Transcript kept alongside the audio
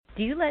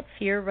Do you let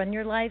fear run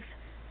your life?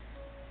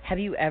 Have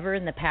you ever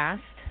in the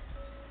past?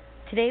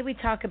 Today we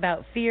talk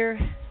about fear,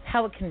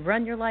 how it can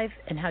run your life,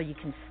 and how you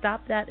can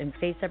stop that and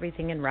face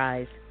everything and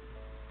rise.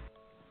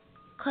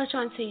 Clutch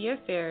onto your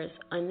fears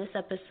on this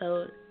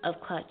episode of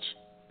Clutch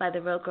by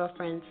the Real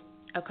Girlfriends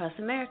across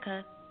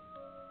America.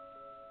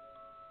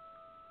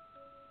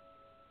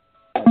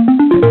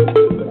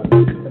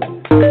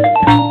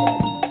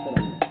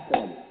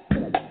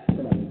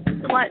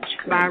 Clutch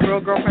by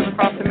Real Girlfriends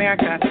across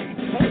America. Hey,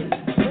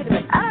 wait a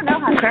minute. I don't know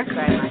how to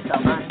describe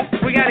myself, honestly.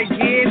 We got to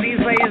give these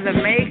ladies a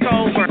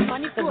makeover.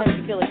 Funny, sometimes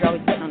you feel like you're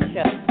always getting on the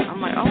show.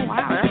 I'm like, oh,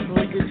 wow, that's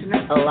really good to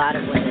know. A lot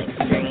of women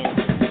experience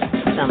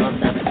some of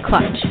them.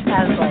 Clutch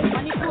has like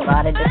a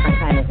lot of different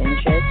kind of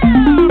interests.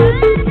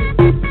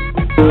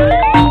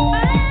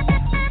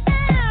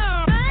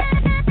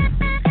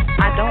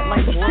 I don't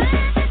like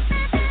women.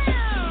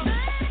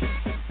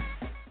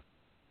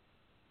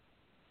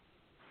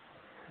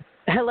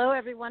 Hello,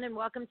 everyone, and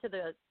welcome to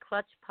the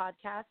Clutch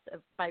podcast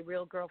by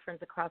Real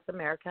Girlfriends Across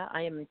America.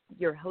 I am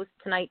your host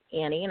tonight,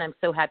 Annie, and I'm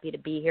so happy to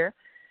be here.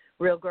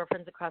 Real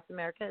Girlfriends Across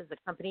America is a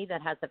company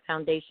that has a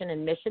foundation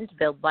and mission to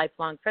build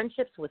lifelong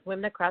friendships with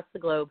women across the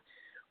globe.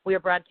 We are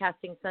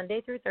broadcasting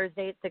Sunday through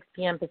Thursday at 6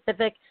 p.m.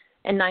 Pacific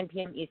and 9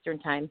 p.m. Eastern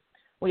Time.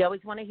 We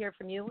always want to hear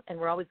from you, and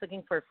we're always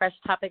looking for fresh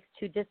topics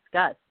to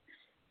discuss.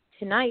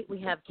 Tonight, we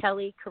have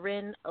Kelly,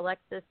 Corinne,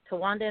 Alexis,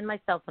 Tawanda, and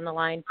myself on the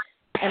line.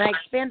 And I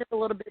expanded a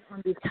little bit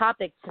on these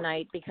topics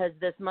tonight because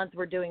this month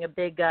we're doing a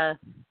big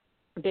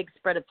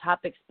spread of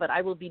topics, but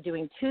I will be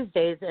doing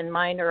Tuesdays, and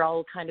mine are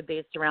all kind of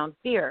based around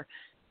fear.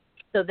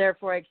 So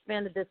therefore, I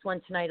expanded this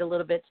one tonight a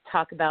little bit to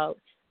talk about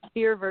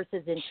fear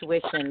versus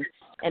intuition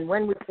and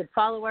when we should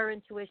follow our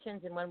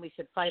intuitions and when we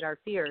should fight our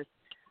fears,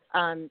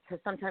 because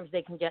sometimes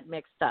they can get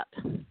mixed up.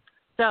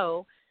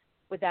 So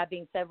with that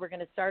being said, we're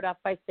going to start off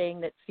by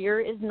saying that fear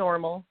is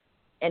normal,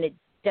 and it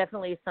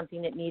definitely is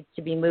something that needs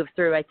to be moved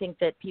through. I think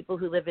that people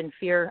who live in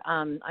fear,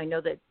 I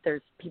know that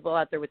there's people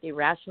out there with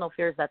irrational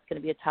fears. That's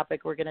going to be a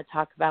topic we're going to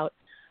talk about.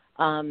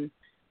 And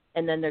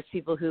then there's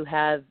people who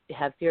have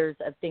fears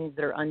of things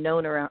that are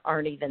unknown or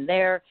aren't even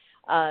there.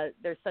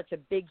 There's such a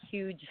big,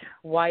 huge,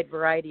 wide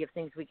variety of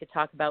things we could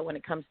talk about when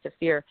it comes to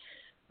fear.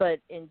 But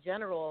in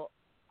general,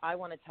 I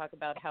want to talk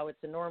about how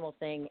it's a normal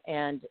thing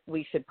and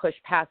we should push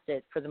past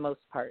it for the most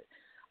part.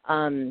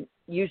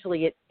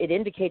 Usually it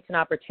indicates an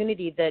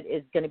opportunity that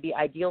is going to be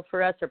ideal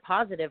for us or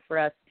positive for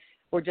us.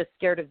 We're just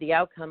scared of the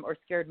outcome or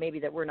scared maybe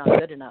that we're not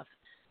good enough.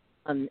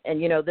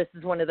 And, you know, this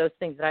is one of those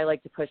things that I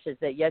like to push is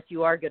that, yes,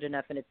 you are good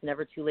enough and it's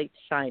never too late to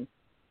shine.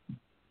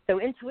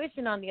 So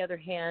intuition, on the other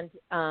hand,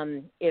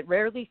 it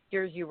rarely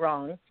steers you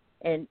wrong,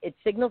 and it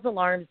signals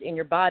alarms in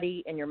your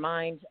body and your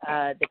mind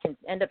that can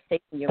end up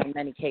saving you in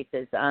many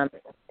cases.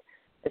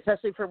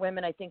 Especially for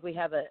women, I think we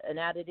have an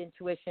added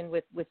intuition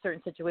with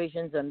certain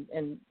situations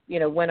and, you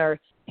know, when our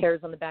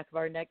hairs on the back of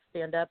our neck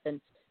stand up, and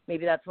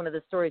maybe that's one of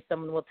the stories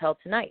someone will tell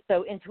tonight.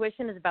 So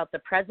intuition is about the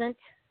present.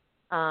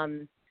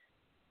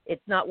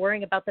 It's not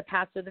worrying about the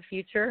past or the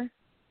future.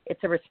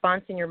 It's a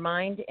response in your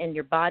mind and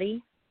your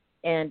body,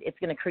 and it's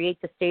going to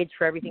create the stage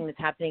for everything that's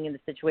happening in the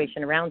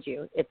situation around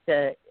you.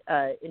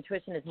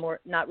 Intuition is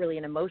more not really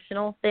an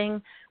emotional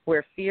thing,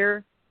 where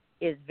fear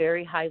is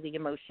very highly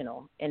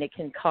emotional, and it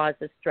can cause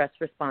a stress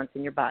response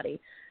in your body.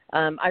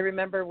 I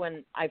remember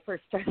when I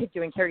first started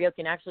doing karaoke,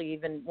 and actually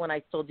even when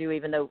I still do,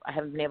 even though I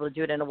haven't been able to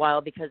do it in a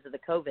while because of the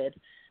COVID,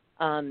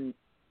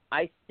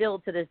 I still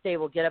to this day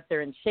will get up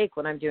there and shake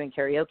when I'm doing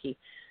karaoke.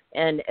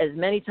 And as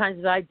many times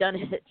as I've done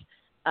it,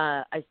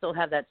 I still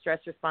have that stress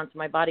response in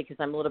my body because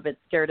I'm a little bit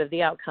scared of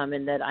the outcome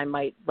and that I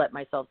might let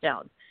myself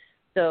down.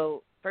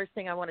 So first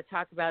thing I want to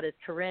talk about is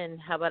Corinne.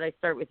 How about I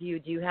start with you?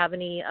 Do you have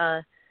any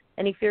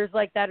fears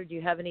like that, or do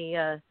you have any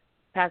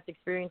past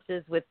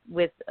experiences with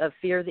a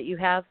fear that you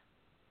have?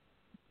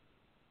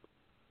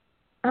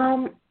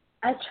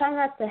 I try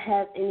not to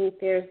have any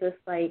fears that's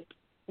like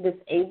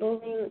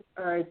disabling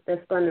or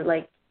that's going to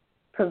like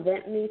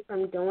prevent me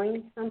from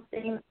doing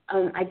something.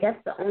 I guess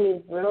the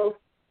only real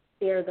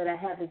fear that I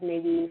have is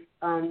maybe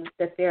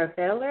the fear of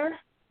failure.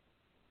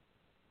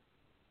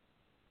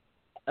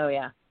 Oh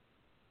yeah.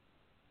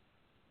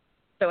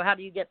 So how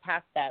do you get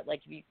past that?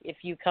 Like if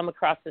you come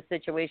across a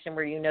situation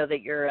where you know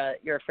that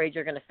you're afraid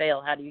you're going to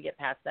fail, how do you get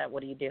past that?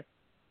 What do you do?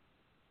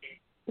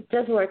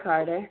 Just work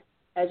harder,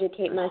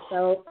 educate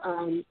myself.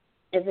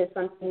 If it's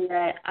something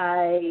that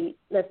I,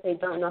 let's say,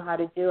 don't know how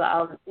to do,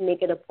 I'll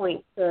make it a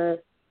point to,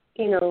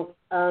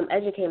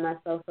 educate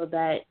myself so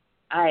that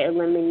I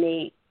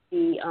eliminate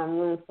the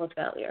room for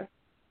failure.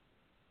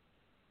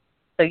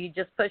 So you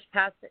just push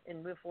past it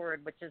and move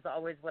forward, which is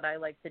always what I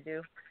like to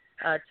do.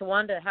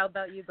 Tawanda, how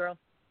about you, girl?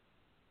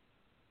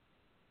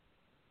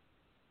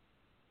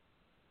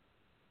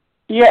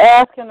 You're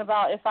asking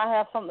about if I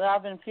have something that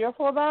I've been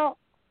fearful about?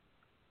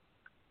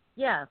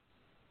 Yeah.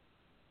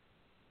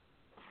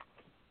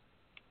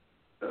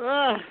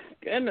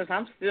 Goodness,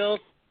 I'm still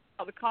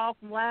on the call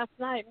from last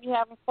night. Me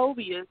having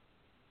phobias,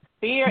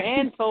 fear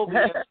and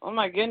phobias. Oh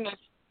my goodness.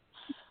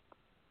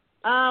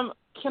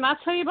 Can I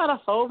tell you about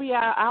a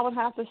phobia? I would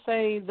have to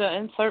say the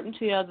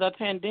uncertainty of the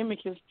pandemic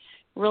is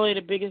really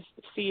the biggest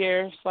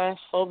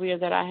fear/phobia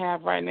that I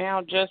have right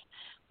now. Just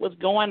with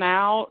going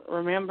out,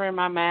 remembering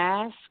my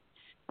mask,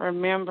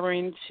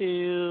 remembering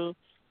to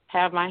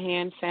have my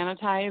hand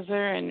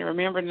sanitizer, and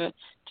remembering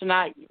to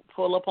not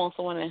pull up on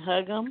someone and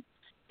hug them,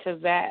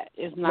 because that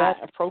is not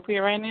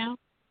appropriate right now.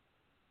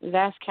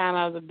 That's kind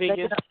of the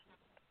biggest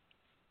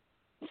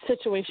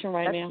situation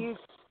right now. Huge.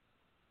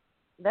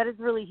 That is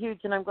really huge,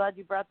 and I'm glad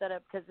you brought that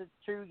up because it's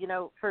true. You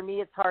know, for me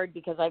it's hard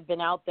because I've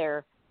been out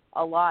there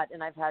a lot,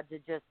 and I've had to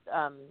just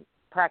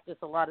practice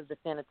a lot of the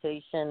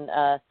sanitation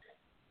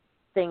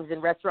things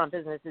in restaurant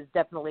business is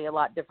definitely a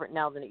lot different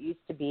now than it used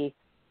to be.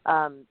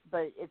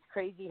 But it's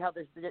crazy how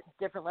there's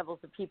different levels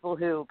of people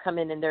who come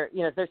in and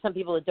there's some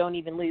people that don't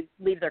even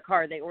leave their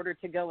car. They order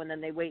to go and then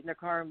they wait in their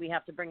car and we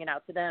have to bring it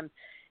out to them.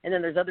 And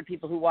then there's other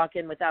people who walk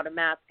in without a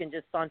mask and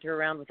just saunter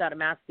around without a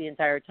mask the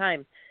entire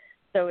time.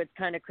 So it's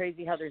kind of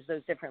crazy how there's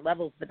those different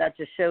levels, but that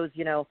just shows,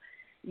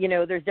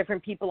 there's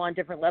different people on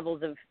different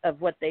levels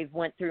of what they've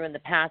went through in the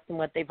past and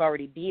what they've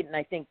already beat. And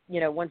I think,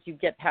 once you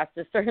get past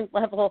a certain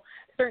level,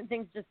 certain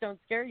things just don't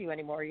scare you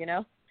anymore,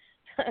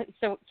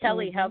 So,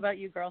 Kelly, how about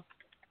you, girl?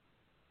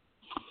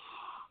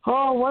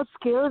 Oh, what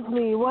scares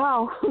me?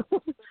 Wow.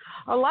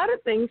 A lot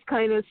of things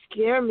kind of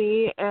scare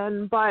me,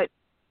 but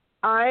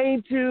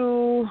I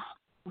do,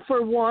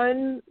 for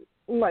one,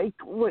 like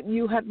what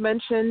you had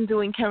mentioned,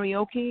 doing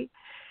karaoke.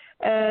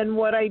 And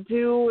what I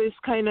do is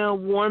kind of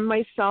warm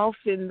myself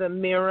in the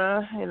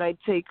mirror, and I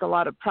take a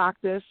lot of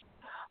practice.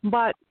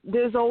 But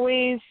there's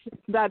always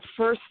that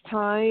first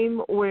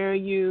time where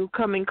you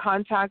come in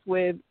contact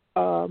with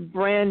a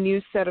brand new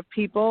set of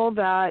people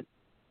that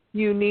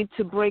you need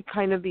to break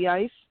kind of the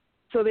ice.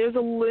 So there's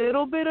a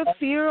little bit of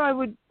fear I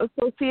would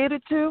associate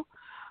it to.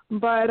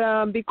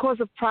 But because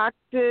of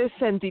practice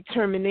and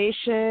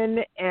determination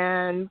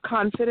and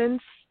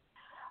confidence,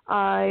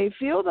 I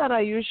feel that I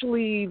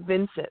usually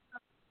vince it.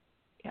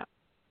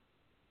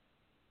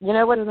 You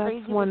know what's so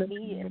crazy with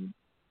me?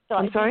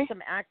 I sorry? do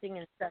some acting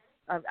and stuff.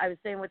 I was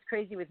saying what's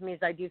crazy with me is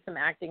I do some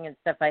acting and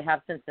stuff I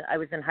have since I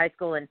was in high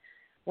school. And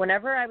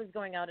whenever I was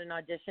going out and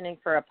auditioning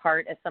for a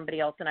part as somebody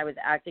else and I was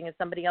acting as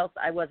somebody else,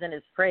 I wasn't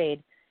as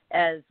afraid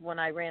as when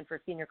I ran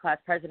for senior class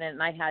president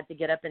and I had to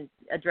get up and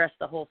address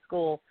the whole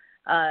school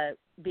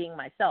being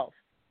myself.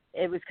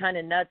 It was kind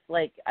of nuts.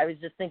 Like, I was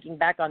just thinking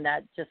back on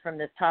that just from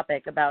this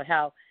topic about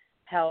how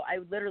I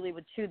literally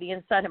would chew the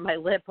inside of my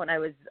lip when I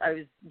was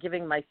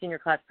giving my senior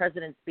class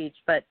president speech,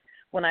 but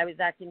when I was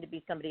acting to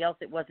be somebody else,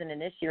 it wasn't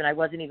an issue, and I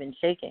wasn't even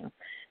shaking.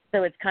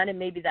 So it's kind of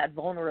maybe that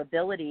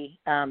vulnerability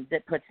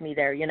that puts me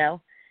there,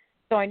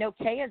 So I know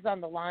Kay is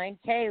on the line.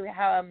 Kay,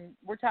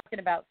 we're talking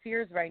about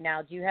fears right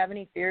now. Do you have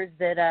any fears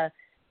that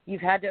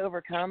you've had to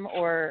overcome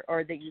or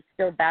that you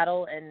still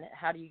battle, and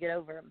how do you get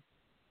over them?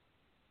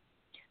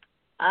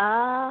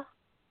 I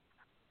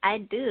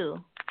do.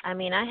 I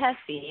mean, I have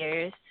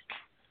fears.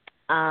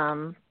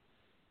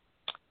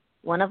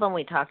 One of them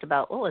we talked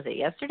about, what was it,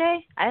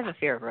 yesterday? I have a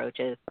fear of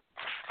roaches.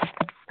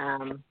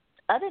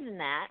 Other than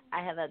that,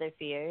 I have other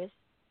fears.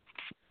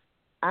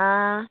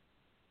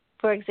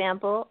 For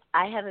example,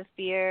 I have a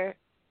fear,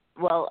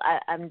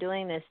 I'm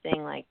doing this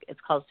thing, like, it's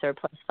called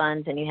surplus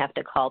funds, and you have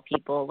to call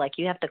people, like,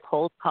 you have to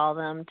cold call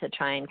them to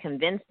try and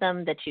convince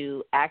them that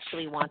you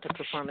actually want to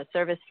perform a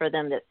service for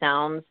them that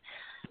sounds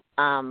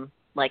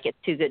like it's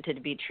too good to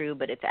be true,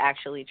 but it's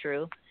actually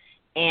true.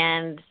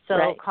 And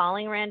so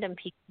calling random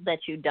people that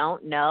you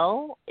don't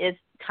know is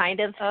kind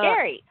of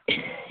scary.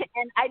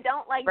 And I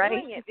don't like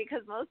doing it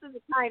because most of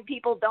the time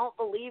people don't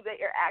believe that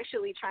you're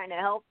actually trying to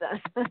help them.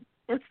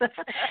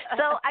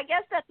 So I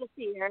guess that's a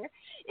fear.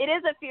 It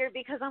is a fear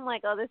because I'm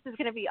like, this is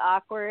going to be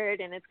awkward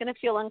and it's going to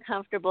feel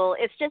uncomfortable.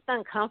 It's just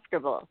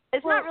uncomfortable.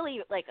 It's not really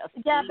like a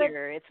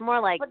fear. It's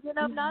more like. But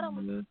not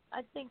only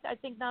I think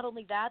not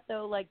only that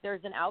though. Like,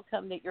 there's an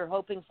outcome that you're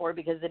hoping for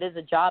because it is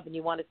a job and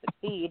you want to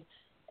succeed.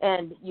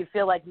 And you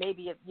feel like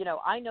maybe if,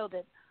 I know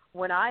that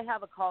when I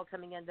have a call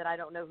coming in that I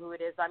don't know who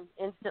it is, I'm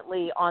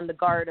instantly on the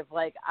guard of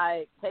like,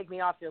 take me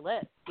off your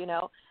list,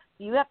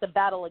 You have to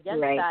battle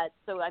against that.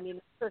 So, I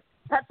mean,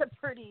 that's a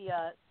pretty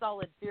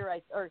solid fear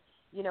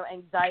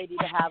anxiety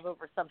to have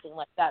over something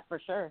like that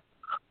for sure,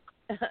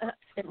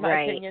 in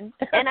my opinion.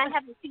 And I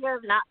have a fear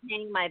of not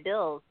paying my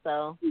bills.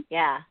 So,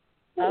 yeah.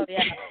 Oh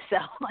yeah. So.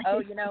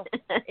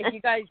 If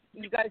you guys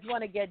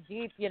want to get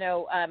deep,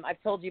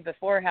 I've told you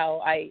before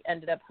how I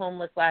ended up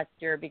homeless last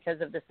year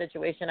because of the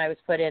situation I was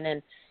put in,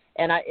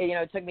 and I,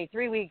 it took me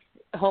 3 weeks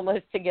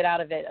homeless to get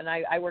out of it, and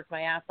I worked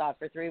my ass off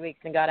for 3 weeks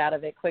and got out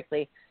of it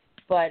quickly.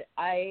 But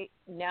I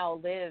now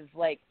live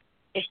but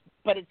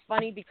it's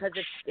funny because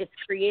it's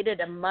created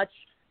a much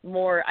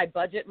more. I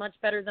budget much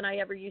better than I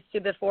ever used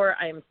to before.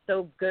 I am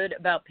so good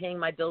about paying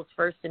my bills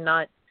first and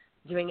not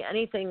doing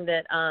anything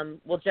that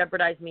will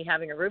jeopardize me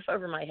having a roof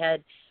over my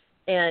head.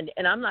 And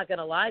I'm not going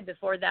to lie,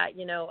 before that,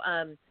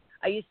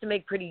 I used to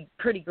make pretty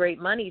great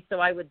money, so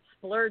I would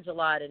splurge a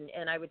lot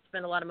and I would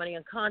spend a lot of money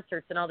on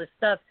concerts and all this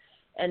stuff.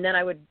 and then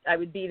I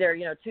would be there,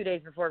 2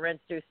 days before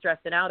rent's due,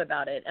 stressing out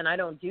about it, and I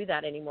don't do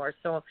that anymore.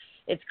 So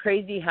it's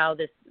crazy how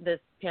this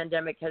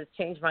pandemic has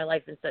changed my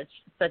life in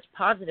such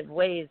positive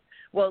ways.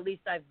 Well, at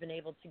least I've been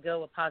able to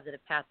go a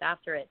positive path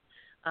after it,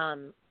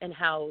 and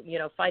how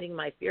fighting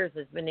my fears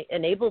has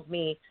enabled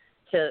me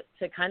to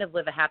kind of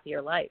live a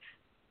happier life.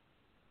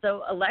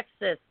 So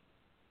Alexis,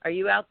 are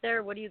you out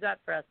there? What do you got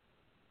for us?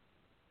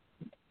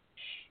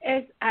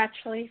 It's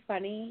actually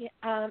funny,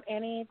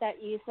 Annie,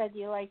 that you said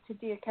you like to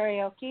do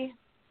karaoke.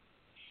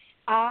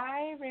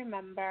 I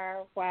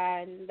remember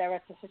when there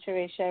was a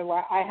situation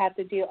where I had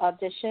to do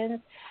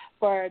auditions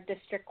for a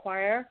district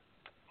choir,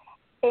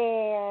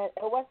 and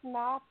it was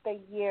not the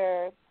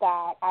year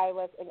that I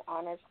was in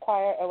honors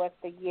choir. It was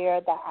the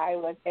year that I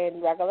was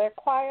in regular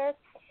choir.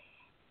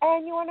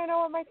 And you want to know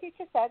what my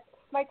teacher said?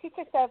 My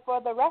teacher said, for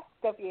the rest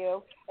of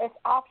you, it's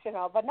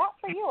optional, but not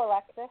for you,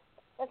 Alexis.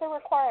 It's a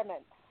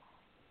requirement.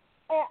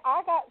 And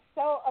I got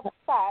so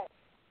upset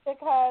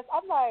because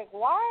I'm like,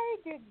 why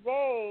do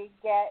they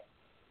get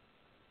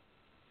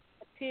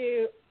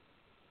to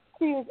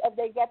choose if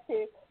they get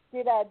to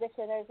do the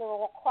audition as a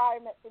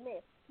requirement for me?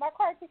 My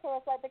choir teacher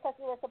was like, because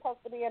you were supposed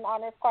to be in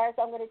honors choir,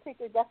 so I'm going to treat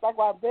you just like,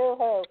 well,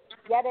 boo-hoo,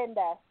 get in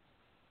there.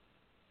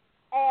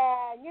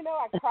 And,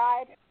 I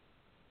cried.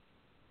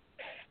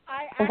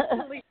 I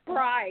actually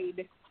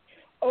cried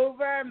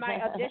over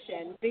my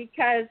audition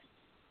because,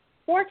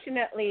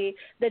 fortunately,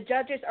 the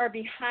judges are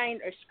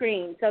behind a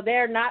screen, so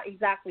they're not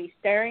exactly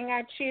staring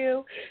at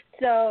you.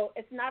 So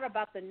it's not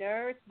about the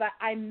nerves, but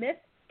I missed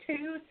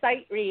 2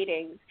 sight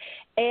readings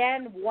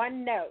and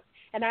 1 note.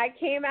 And I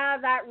came out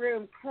of that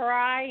room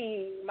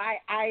crying my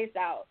eyes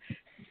out,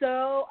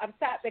 so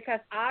upset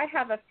because I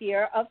have a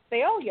fear of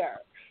failure,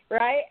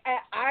 right? And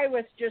I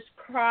was just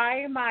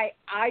crying my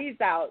eyes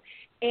out.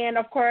 And,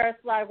 of course,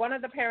 like one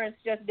of the parents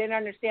just didn't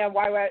understand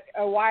why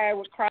I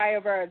would cry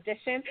over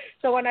audition.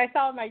 So when I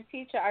saw my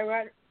teacher, I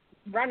went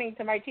running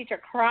to my teacher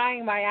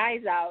crying my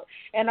eyes out.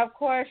 And, of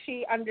course,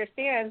 she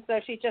understands, so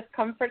she just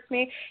comforts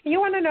me. And you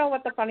want to know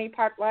what the funny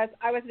part was?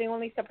 I was the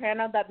only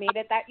soprano that made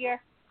it that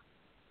year.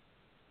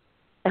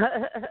 I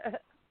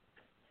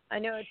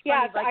know it's funny.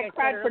 Yeah, like I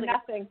cried for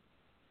nothing.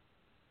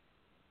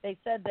 They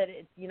said that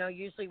it's,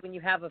 usually when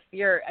you have a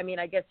fear, I mean,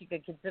 I guess you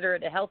could consider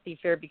it a healthy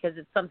fear because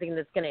it's something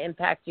that's going to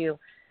impact you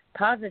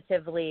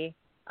positively,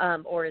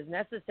 or is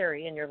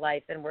necessary in your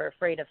life, and we're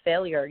afraid of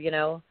failure,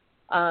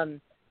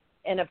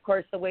 and of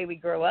course the way we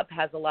grow up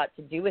has a lot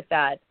to do with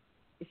that.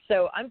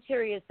 So I'm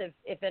curious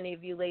if any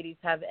of you ladies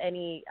have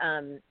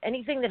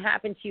anything that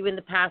happened to you in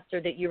the past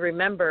or that you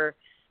remember,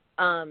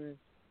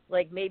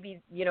 like maybe,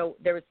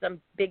 there was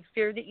some big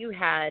fear that you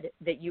had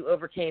that you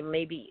overcame.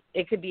 Maybe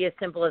it could be as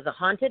simple as a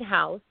haunted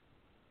house,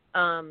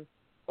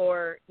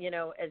 or,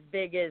 as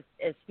big as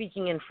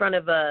speaking in front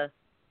of a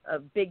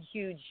big,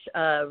 huge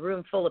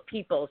room full of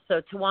people.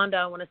 So, Tawanda,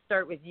 I want to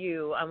start with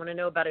you. I want to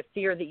know about a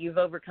fear that you've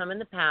overcome in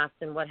the past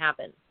and what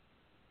happened.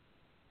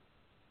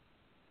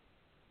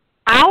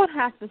 I would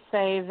have to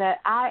say that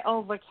I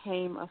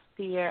overcame a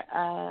fear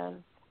of,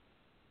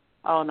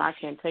 oh, no, I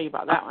can't tell you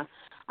about that one.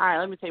 All right,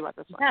 let me tell you about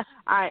this one.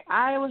 All right,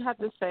 I would have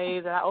to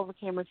say that I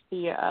overcame a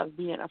fear of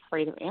being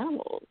afraid of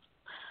animals.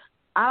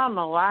 I don't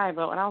know why,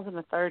 but when I was in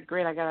the 3rd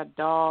grade, I got a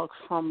dog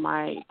from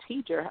my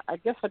teacher. I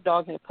guess her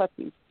dog had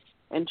puppies,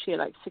 and she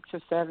had like 6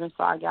 or 7,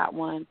 so I got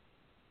one.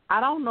 I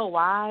don't know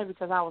why,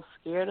 because I was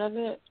scared of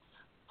it,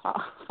 so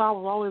I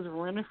was always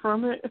running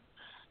from it.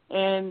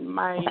 And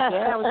my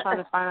dad was trying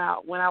to find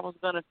out when I was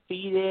going to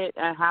feed it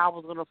and how I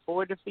was going to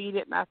afford to feed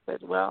it, and I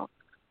said, well,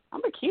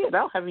 I'm a kid. I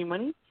don't have any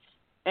money.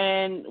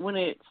 And when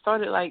it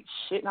started, like,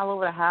 shitting all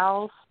over the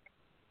house,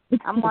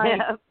 I'm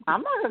like,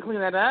 I'm not going to clean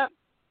that up.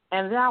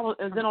 And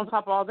then on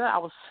top of all that, I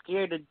was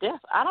scared to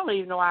death. I don't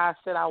even know why I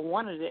said I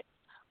wanted it,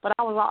 but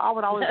I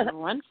would always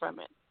run from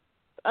it.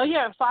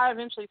 Yeah, so I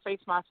eventually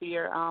faced my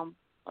fear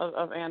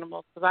of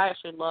animals, because I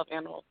actually love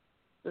animals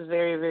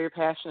very, very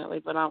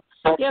passionately. But,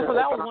 yeah, so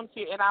that was one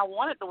fear. And I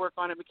wanted to work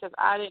on it because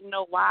I didn't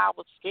know why I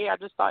was scared. I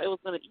just thought it was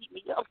going to eat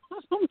me up or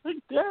something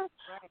like that.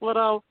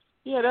 But,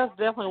 yeah, that's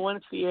definitely one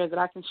fear that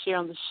I can share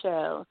on the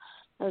show,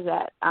 is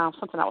that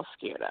something I was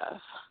scared of.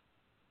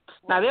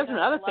 Now, there's some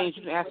other things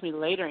you can ask me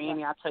later,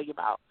 Annie, I'll tell you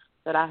about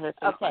that I had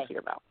my fear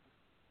about.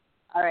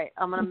 All right,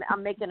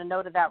 I'm making a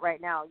note of that right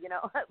now,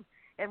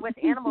 And with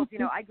animals,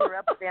 I grew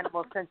up with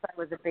animals since I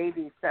was a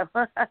baby, so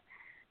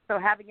so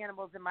having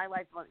animals in my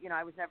life,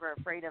 I was never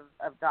afraid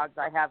of dogs.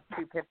 I have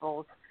 2 pit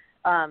bulls.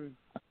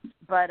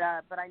 But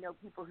I know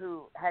people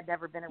who had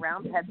never been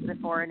around pets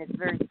before, and it's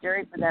very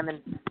scary for them.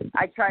 And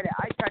I try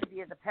to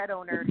be, as a pet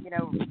owner,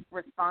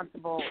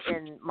 responsible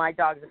in my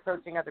dogs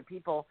approaching other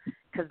people,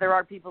 because there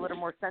are people that are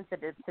more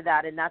sensitive to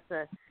that, and that's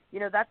a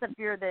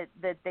fear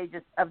that they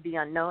just, of the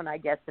unknown, I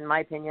guess, in my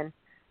opinion.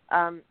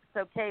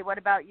 So Kay, what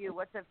about you?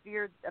 What's a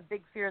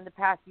big fear in the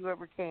past you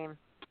overcame?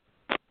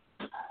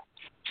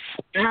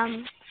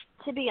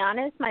 To be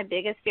honest, my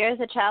biggest fear as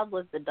a child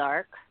was the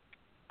dark.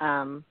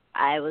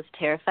 I was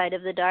terrified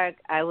of the dark.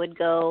 I would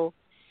go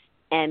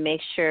and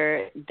make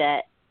sure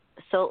that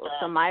So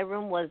my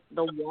room was,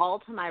 the wall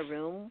to my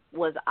room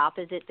was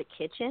opposite the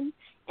kitchen,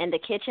 and the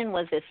kitchen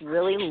was this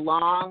really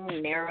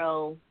long,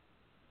 narrow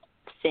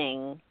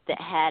thing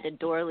that had a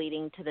door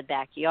leading to the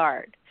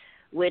backyard,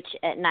 which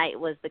at night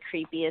was the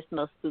creepiest,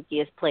 most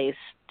spookiest place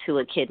to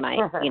a kid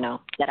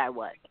that I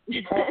was.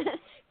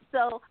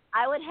 So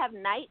I would have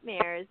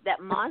nightmares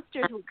that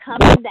monsters would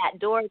come in that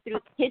door through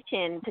the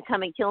kitchen to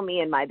come and kill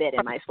me in my bed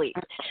in my sleep.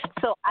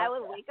 So I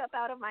would wake up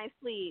out of my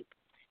sleep,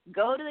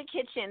 go to the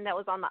kitchen that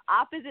was on the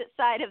opposite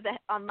side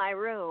on my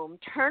room,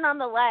 turn on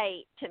the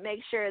light to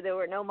make sure there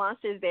were no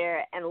monsters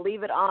there, and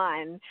leave it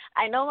on.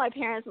 I know my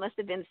parents must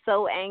have been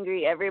so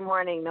angry every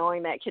morning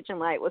knowing that kitchen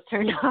light was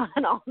turned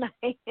on all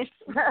night.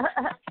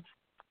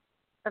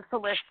 That's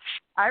hilarious.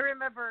 I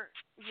remember,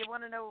 you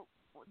want to know,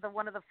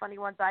 one of the funny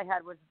ones I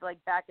had was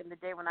like back in the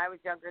day when I was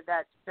younger,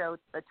 that show,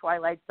 The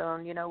Twilight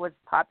Zone, was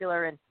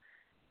popular. And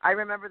I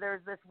remember there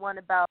was this one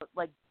about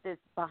like this,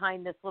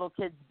 behind this little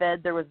kid's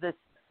bed, there was this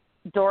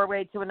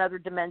doorway to another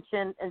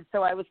dimension. And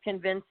so I was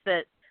convinced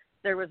that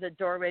there was a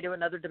doorway to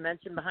another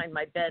dimension behind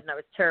my bed, and I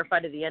was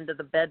terrified of the end of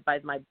the bed by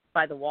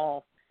the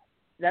wall.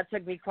 That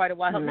took me quite a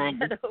while to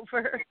get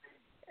over.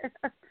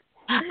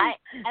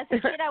 As a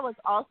kid, I was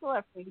also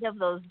afraid of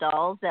those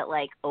dolls that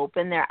like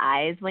open their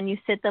eyes when you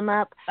sit them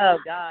up. Oh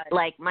God!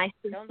 Like my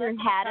sister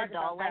had a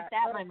doll like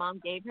that. My mom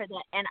gave her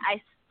that, and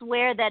I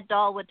swear that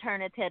doll would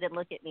turn its head and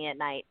look at me at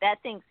night.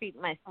 That thing creeped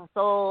my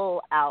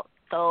soul out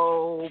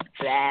so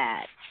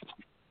bad.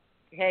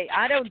 Hey,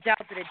 I don't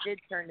doubt that it did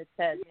turn its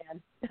head,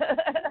 man.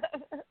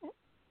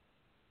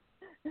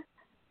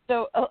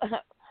 So,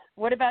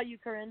 what about you,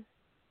 Corinne?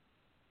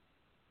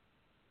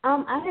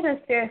 I had a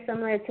fear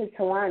similar to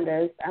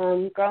Tawanda's.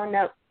 Growing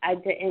up, I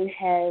didn't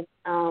have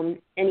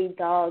any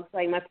dogs.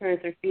 Like, my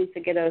parents refused to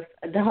get us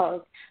a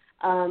dog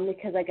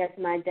because I guess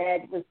my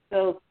dad was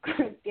still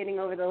getting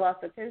over the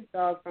loss of his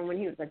dog from when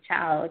he was a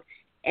child.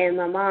 And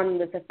my mom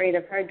was afraid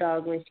of her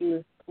dog when she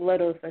was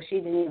little, so she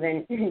didn't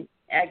even,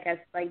 I guess,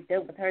 like,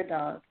 deal with her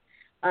dog.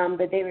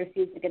 But they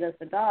refused to get us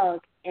a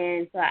dog.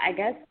 And so I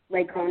guess,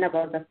 like, growing up,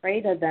 I was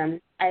afraid of them.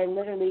 I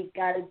literally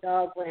got a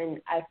dog when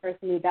I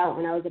first moved out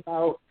when I was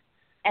about,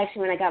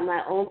 actually, when I got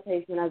my own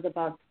place when I was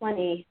about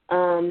 20,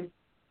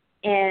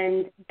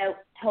 and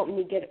that helped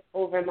me get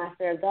over my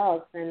fear of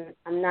dogs, and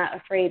I'm not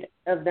afraid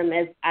of them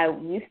as I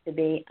used to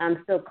be.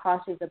 I'm still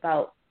cautious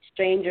about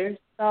strangers'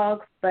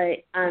 dogs, but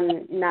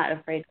I'm not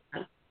afraid of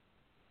them.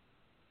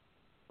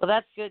 Well,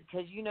 that's good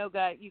because you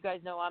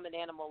guys know I'm an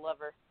animal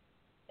lover,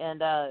 and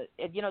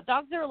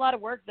dogs are a lot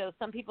of work though.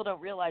 Some people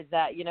don't realize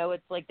that.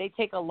 It's like they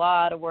take a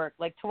lot of work.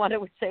 Like Tawana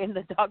was saying,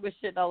 the dog was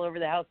shitting all over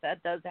the house.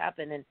 That does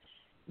happen, and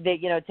they,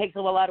 it takes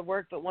a lot of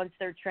work, but once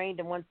they're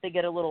trained and once they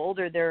get a little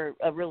older, they're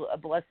a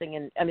blessing.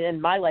 And I mean, in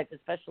my life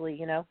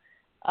especially,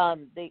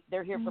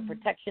 they're here for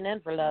protection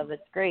and for love.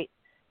 It's great.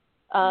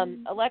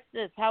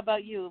 Alexis, how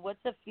about you?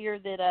 What's a fear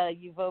that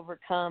you've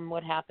overcome?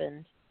 What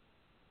happened?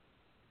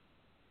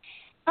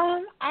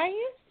 I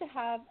used to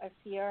have a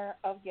fear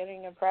of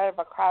getting in front of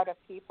a crowd of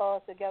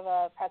people to give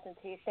a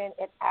presentation.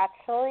 It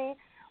actually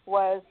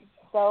was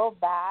so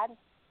bad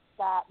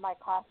that my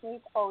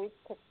classmates always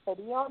took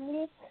pity on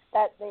me,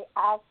 that they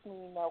asked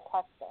me no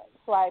questions.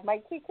 Like, my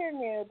teacher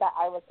knew that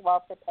I was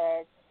well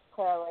prepared,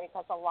 clearly,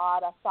 because a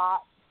lot of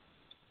thought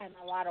and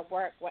a lot of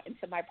work went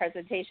into my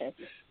presentation.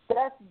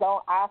 Just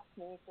don't ask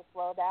me to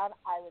slow down.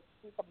 I would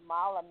speak a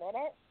mile a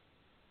minute,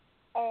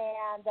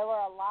 and there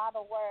were a lot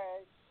of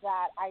words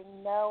that I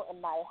know in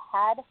my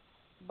head,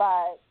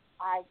 but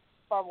I,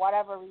 for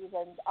whatever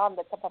reason, on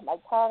the tip of my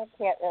tongue,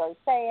 can't really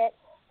say it.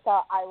 So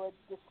I would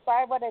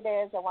describe what it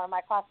is, and one of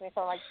my classmates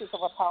or my teacher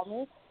would tell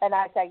me, and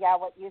I'd say, yeah,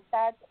 what you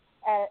said.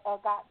 And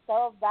it got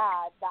so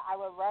bad that I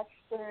would rush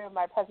through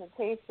my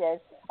presentation,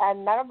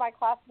 and none of my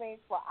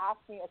classmates will ask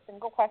me a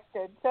single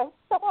question just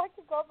so I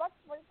could go back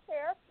to my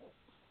chair.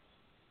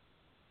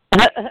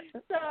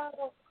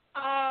 So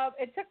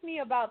it took me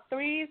about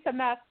 3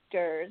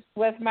 semesters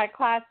with my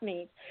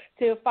classmates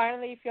to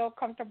finally feel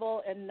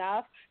comfortable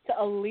enough to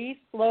at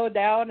least slow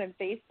down and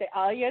face the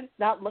audience,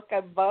 not look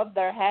above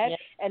their head,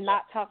 and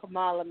not talk a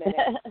mile a minute.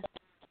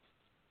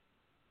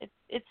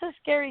 It's a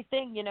scary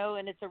thing,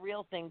 and it's a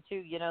real thing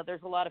too.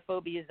 There's a lot of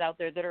phobias out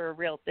there that are a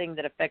real thing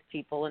that affect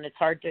people, and it's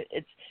hard to.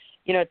 It's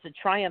a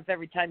triumph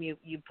every time you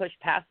push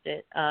past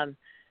it.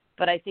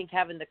 But I think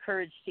having the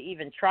courage to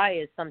even try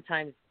is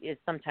sometimes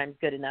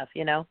good enough.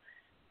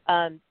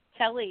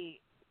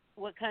 Kelly,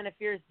 what kind of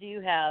fears do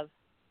you have?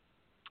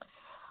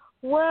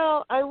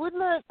 Well, I would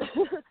not,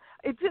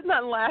 it did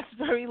not last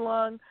very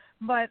long,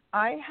 but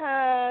I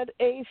had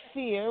a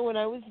fear when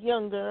I was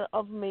younger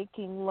of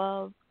making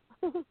love.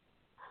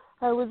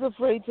 I was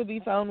afraid to be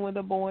found with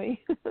a boy.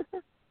 Oh,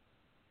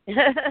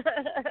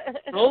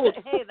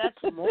 hey,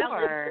 that's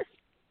more.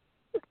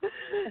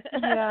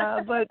 Yeah,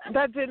 but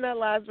that did not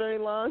last very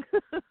long.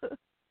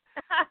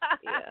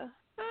 Yeah.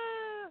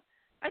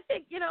 I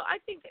think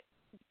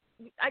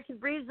I can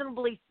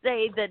reasonably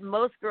say that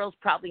most girls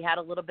probably had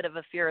a little bit of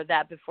a fear of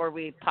that before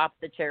we popped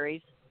the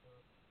cherries.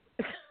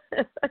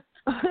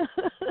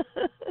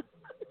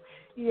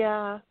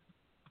 Yeah.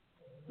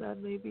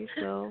 that may be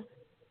so.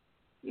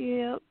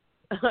 Yep.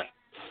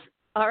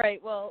 All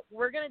right, well,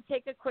 we're going to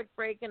take a quick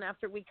break, and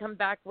after we come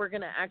back, we're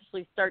going to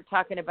actually start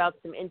talking about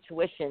some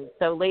intuition.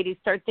 So, ladies,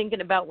 start thinking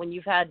about when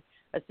you've had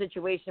a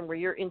situation where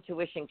your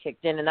intuition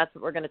kicked in, and that's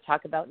what we're going to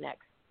talk about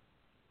next.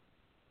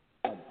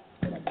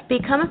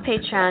 Become a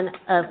patron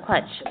of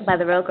Clutch by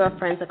the Real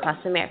Girlfriends across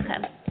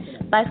America.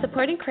 By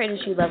supporting creators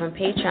you love on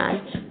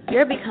Patreon,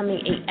 you're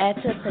becoming an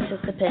active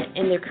participant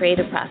in their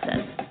creative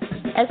process.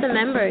 As a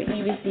member,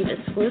 you receive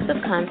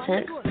exclusive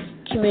content,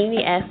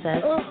 community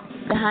access,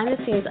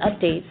 behind-the-scenes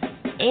updates,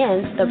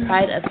 and the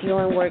pride of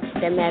doing work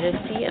that matters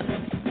to you.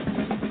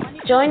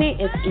 Joining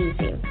is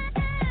easy.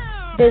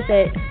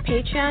 Visit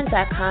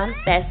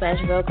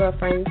patreon.com/Real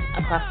Girlfriends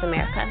across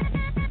America.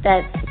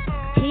 That's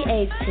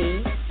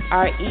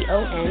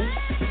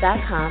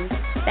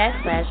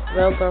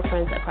patreon.com/Real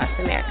Girlfriends across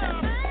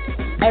America.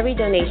 Every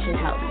donation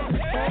helps.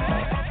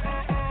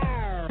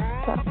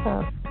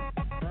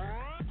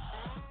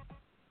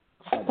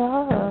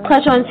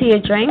 Clutch onto your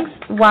drinks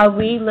while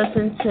we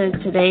listen to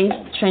today's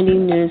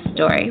trending news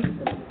story.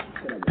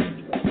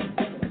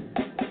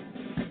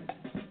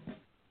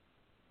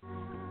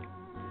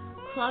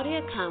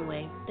 Claudia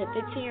Conway, the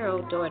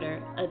 15-year-old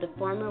daughter of the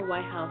former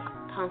White House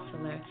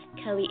counselor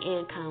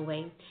Kellyanne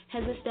Conway,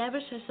 has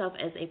established herself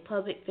as a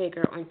public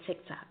figure on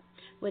TikTok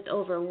with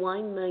over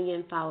 1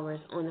 million followers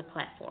on the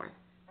platform.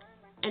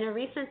 In a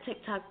recent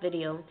TikTok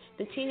video,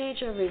 the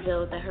teenager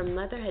revealed that her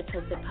mother had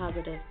tested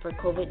positive for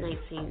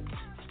COVID-19,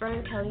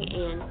 spurring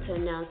Kellyanne to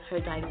announce her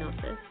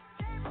diagnosis.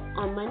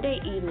 On Monday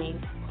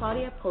evening,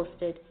 Claudia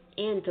posted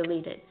and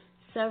deleted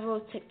several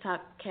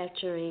TikTok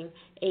capturing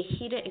a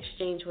heated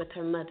exchange with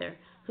her mother,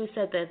 who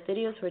said that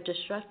videos were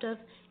destructive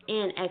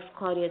and asked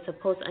Claudia to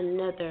post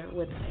another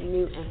with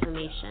new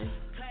information.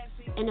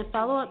 In a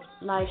follow-up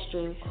live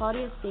stream,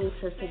 Claudia seemed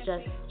to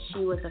suggest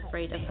she was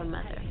afraid of her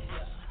mother.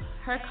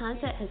 Her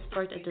content has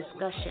sparked a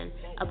discussion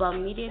about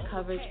media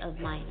coverage of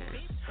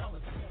minors.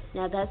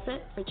 Now that's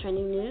it for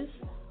trending news.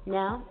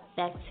 Now,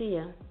 back to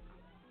you.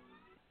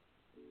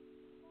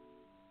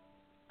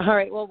 All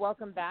right, well,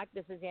 welcome back.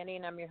 This is Annie,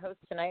 and I'm your host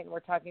tonight, and we're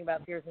talking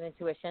about fears and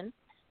intuition.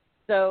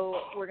 So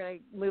we're going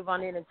to move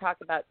on in and talk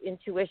about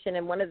intuition,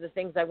 and one of the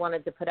things I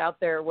wanted to put out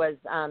there was,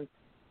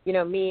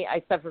 me,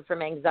 I suffer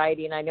from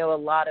anxiety, and I know a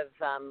lot of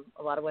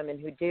women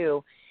who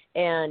do,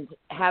 and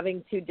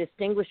having to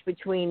distinguish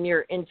between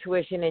your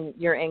intuition and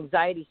your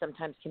anxiety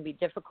sometimes can be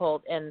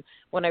difficult. And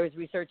when I was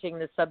researching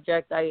this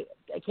subject, I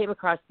came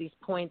across these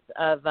points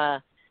of,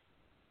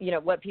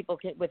 what people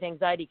with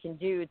anxiety can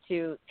do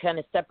to kind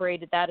of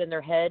separate that in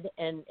their head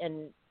and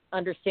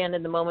understand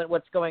in the moment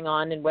what's going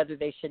on and whether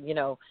they should,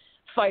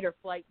 fight or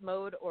flight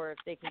mode, or if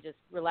they can just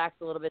relax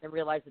a little bit and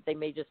realize that they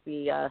may just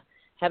be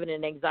having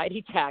an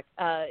anxiety attack.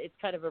 It's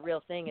kind of a real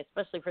thing,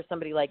 especially for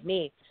somebody like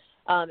me.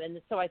 And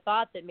so I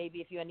thought that maybe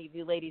if any of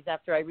you ladies,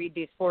 after I read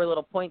these 4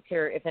 little points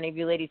here, if any of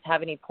you ladies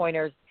have any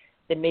pointers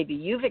that maybe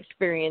you've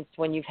experienced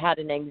when you've had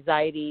an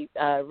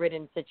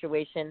anxiety-ridden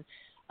situation,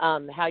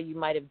 how you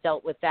might have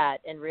dealt with that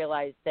and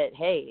realized that,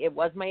 hey, it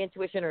was my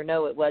intuition, or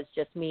no, it was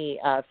just me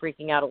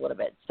freaking out a little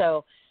bit.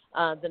 So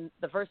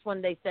the first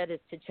one they said is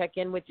to check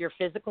in with your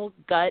physical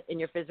gut and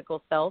your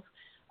physical self.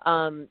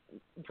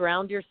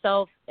 Ground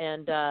yourself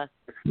and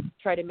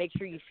try to make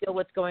sure you feel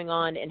what's going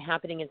on and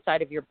happening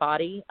inside of your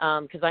body.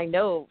 Because I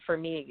know for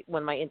me,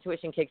 when my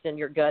intuition kicks in,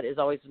 your gut is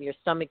always in your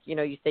stomach. You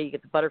say you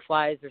get the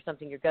butterflies or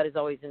something, your gut is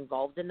always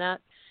involved in that.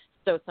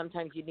 So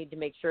sometimes you need to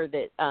make sure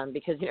that,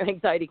 because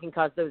anxiety can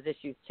cause those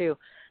issues too,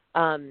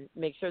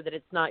 make sure that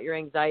it's not your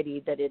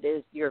anxiety, that it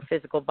is your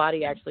physical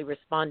body actually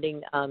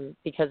responding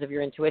because of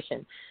your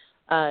intuition.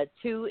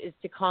 2 is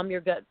to calm your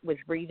gut with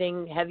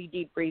breathing. Heavy,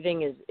 deep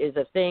breathing is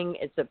a thing.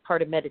 It's a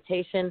part of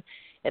meditation.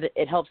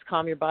 It helps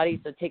calm your body,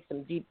 so take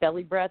some deep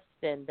belly breaths.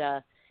 And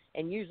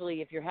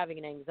usually if you're having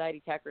an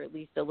anxiety attack, or at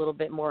least a little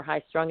bit more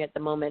high-strung at the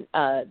moment,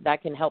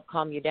 that can help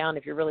calm you down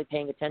if you're really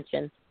paying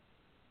attention.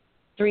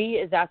 3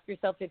 is ask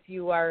yourself if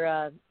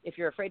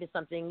you're afraid of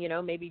something,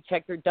 maybe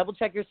double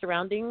check your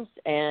surroundings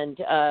and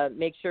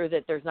make sure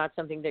that there's not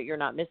something that you're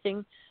not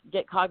missing.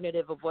 Get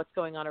cognitive of what's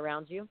going on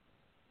around you.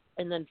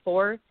 And then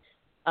 4,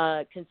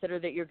 consider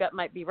that your gut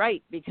might be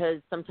right,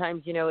 because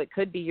sometimes, it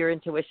could be your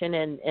intuition,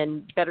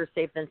 and better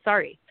safe than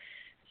sorry.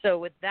 So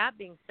with that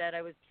being said,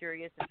 I was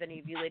curious if any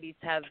of you ladies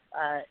have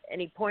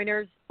any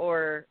pointers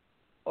or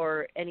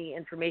any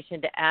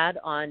information to add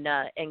on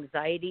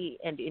anxiety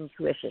and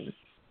intuition.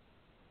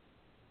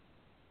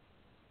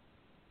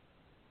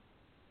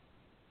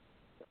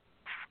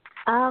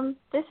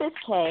 This is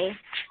Kay.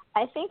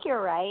 I think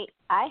you're right.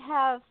 I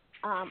have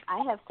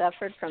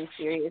suffered from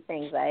serious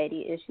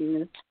anxiety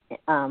issues,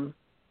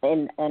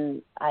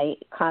 and I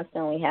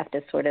constantly have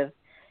to sort of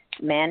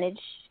manage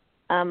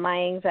my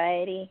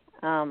anxiety.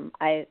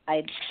 I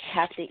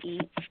have to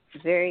eat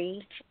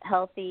very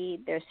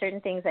healthy. There's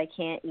certain things I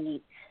can't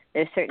eat.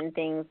 There's certain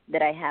things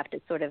that I have to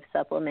sort of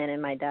supplement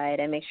in my diet.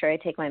 I make sure I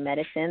take my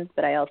medicines,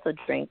 but I also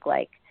drink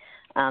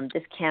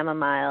this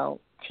chamomile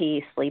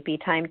tea, sleepy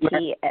time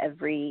tea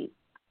every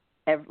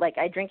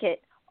I drink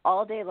it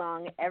all day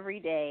long, every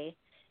day,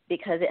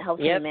 because it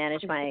helps me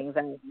manage my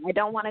anxiety. I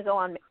don't want to go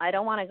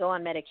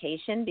on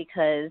medication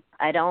because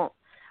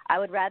I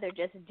would rather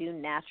just do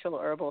natural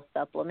herbal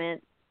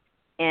supplements,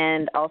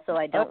 and also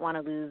I don't want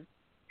to lose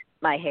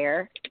my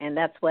hair, and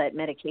that's what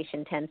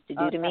medication tends to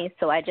do to me.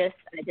 So I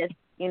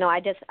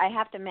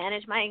have to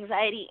manage my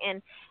anxiety,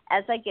 and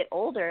as I get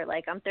older,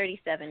 like I'm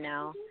 37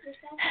 now,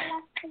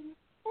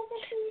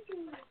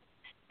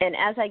 and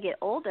as I get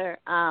older,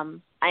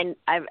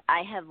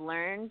 I have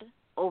learned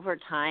over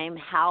time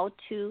how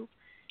to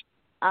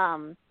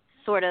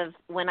sort of,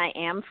 when I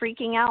am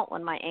freaking out,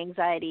 when my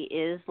anxiety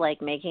is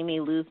like making me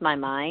lose my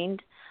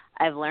mind,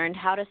 I've learned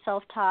how to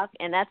self-talk,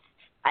 and I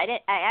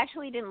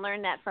actually didn't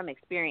learn that from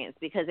experience,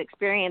 because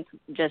experience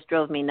just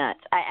drove me nuts.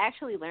 I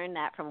actually learned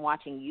that from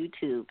watching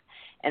YouTube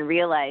and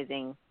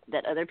realizing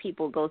that other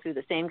people go through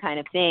the same kind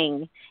of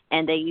thing,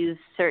 and they use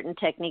certain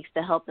techniques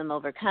to help them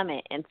overcome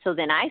it. And so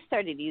then I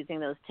started using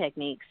those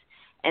techniques,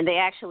 and they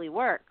actually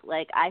work.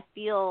 Like, I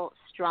feel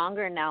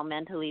stronger now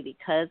mentally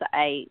because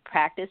I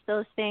practice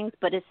those things,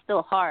 but it's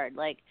still hard.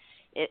 Like,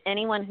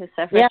 anyone who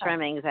suffers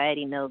from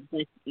anxiety knows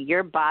that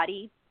your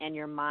body and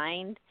your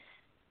mind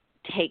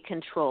take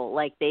control.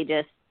 Like, they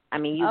just, I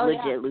mean, you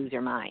legit lose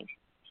your mind.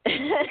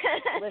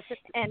 Listen,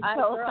 and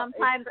so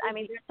sometimes, I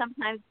mean, there's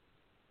sometimes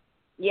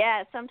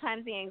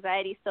the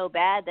anxiety is so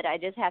bad that I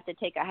just have to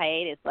take a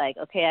hiatus. Like,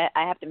 okay,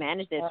 I have to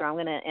manage this, or I'm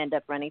going to end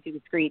up running through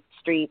the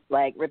streets,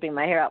 like ripping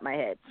my hair out my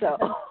head. So,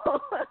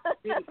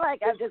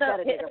 like, I've just got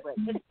to take a break.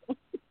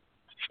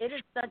 It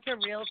is such a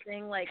real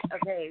thing. Like,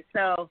 okay,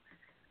 so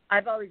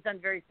I've always done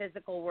very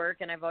physical work,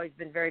 and I've always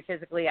been very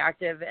physically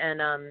active,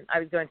 and I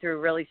was going through a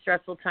really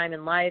stressful time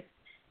in life,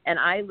 and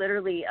I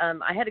literally,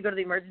 I had to go to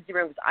the emergency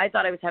room because I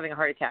thought I was having a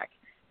heart attack.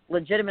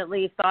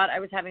 Legitimately thought I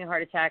was having a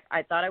heart attack.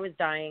 I thought I was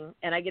dying,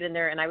 and I get in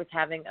there and I was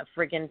having a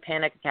friggin'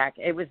 panic attack.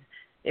 It was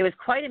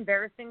quite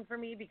embarrassing for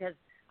me because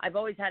I've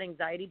always had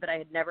anxiety, but I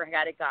had never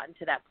had it gotten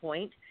to that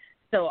point.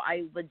 So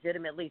I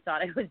legitimately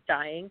thought I was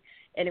dying,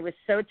 and it was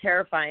so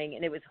terrifying,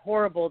 and it was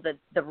horrible that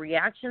the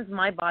reactions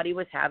my body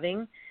was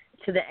having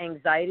to the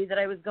anxiety that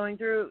I was going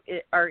through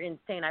are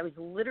insane. I was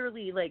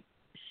literally like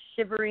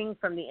shivering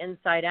from the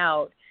inside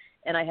out,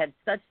 and I had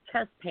such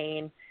chest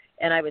pain,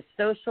 and I was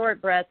so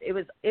short breath. It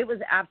was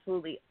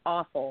absolutely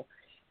awful.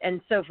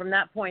 And so from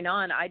that point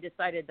on, I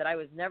decided that I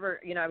was never,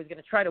 I was going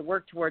to try to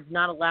work towards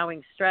not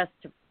allowing stress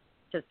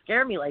to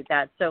scare me like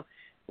that. So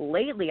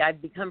lately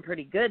I've become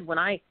pretty good when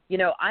I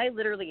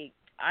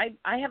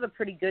have a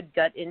pretty good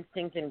gut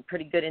instinct and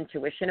pretty good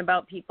intuition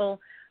about people.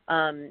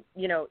 I'm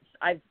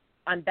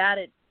bad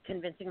at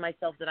convincing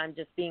myself that I'm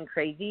just being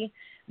crazy,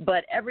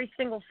 but every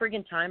single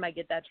friggin' time I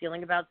get that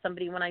feeling about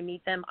somebody when I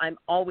meet them, I'm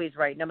always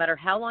right. No matter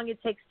how long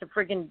it takes to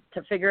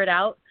figure it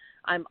out,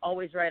 I'm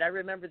always right. I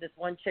remember this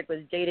one chick was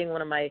dating one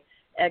of my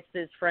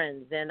ex's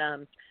friends, and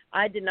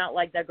I did not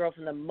like that girl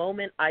from the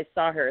moment I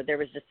saw her. There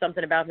was just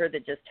something about her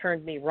that just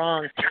turned me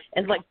wrong.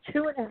 And like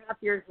 2.5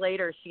 years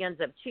later, she ends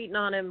up cheating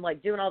on him,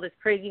 like doing all this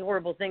crazy,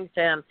 horrible things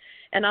to him.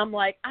 And I'm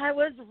like, I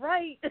was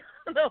right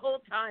the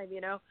whole time,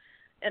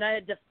 And I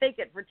had to fake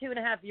it for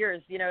 2.5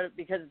 years,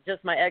 because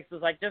just my ex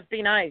was like, just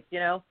be nice,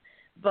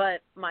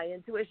 But my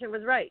intuition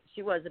was right.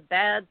 She was a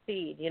bad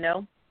seed,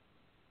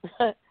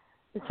 So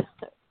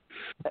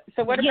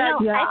what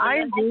about you? Yeah,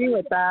 I agree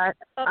with that.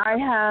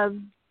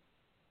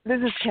 This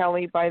is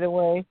Kelly, by the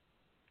way,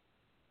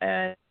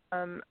 and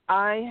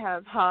I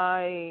have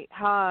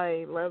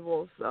high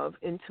levels of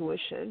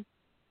intuition.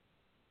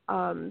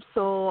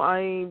 So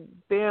I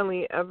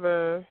barely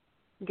ever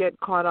get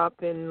caught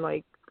up in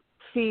like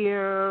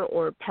fear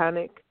or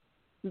panic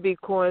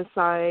because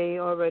I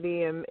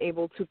already am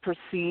able to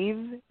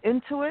perceive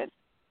into it.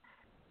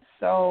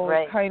 So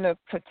it kind of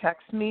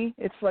protects me.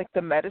 It's like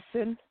the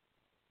medicine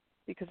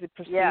because it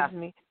perceives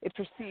me. It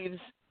perceives.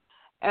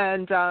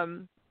 And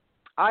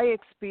I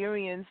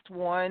experienced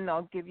one.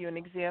 I'll give you an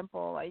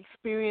example.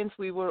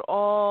 We were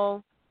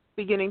all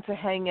beginning to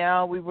hang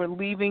out. We were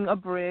leaving a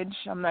bridge.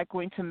 I'm not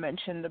going to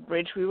mention the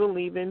bridge we were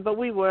leaving, but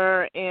we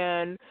were,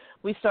 and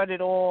we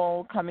started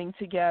all coming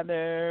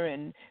together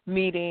and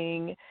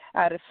meeting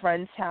at a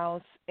friend's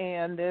house.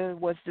 And there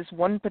was this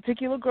one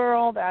particular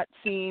girl that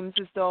seems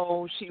as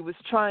though she was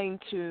trying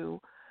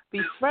to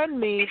befriend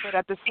me, but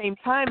at the same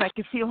time, I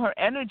could feel her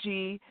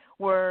energy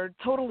were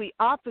totally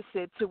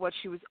opposite to what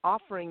she was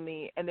offering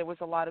me, and there was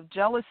a lot of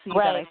jealousy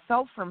that I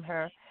felt from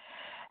her.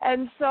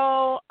 And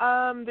so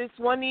this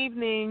one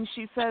evening,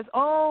 she says,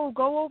 oh,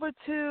 go over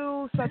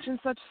to such and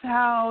such's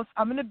house.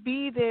 I'm going to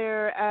be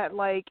there at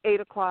like 8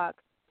 o'clock.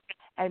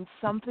 And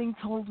something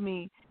told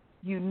me,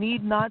 you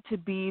need not to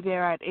be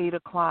there at 8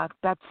 o'clock.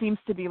 That seems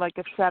to be like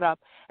a setup.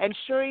 And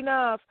sure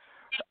enough,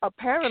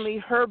 apparently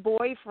her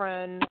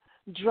boyfriend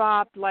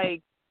dropped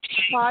like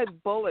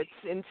 5 bullets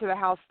into the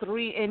house,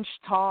 3-inch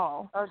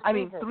tall. Oh,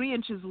 3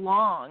 inches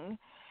long.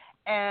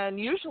 And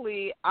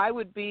usually I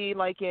would be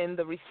like in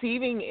the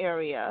receiving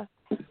area.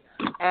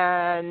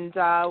 And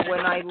when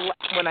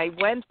I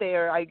went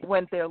there, I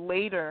went there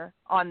later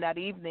on that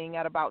evening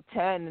at about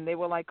 10, and they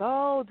were like,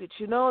 oh, did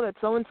you know that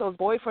so-and-so's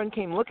boyfriend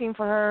came looking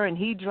for her, and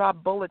he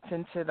dropped bullets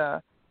into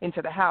the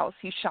into the house.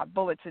 He shot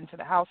bullets into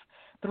the house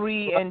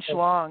 3-inch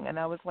long, and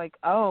I was like,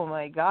 oh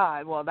my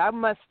God, well, that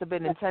must have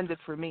been intended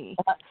for me,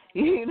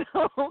 you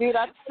know. Dude,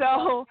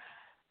 so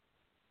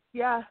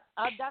yeah,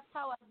 that's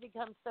how I've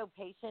become so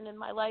patient in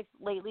my life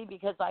lately,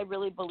 because I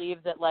really believe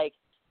that, like,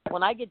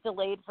 when I get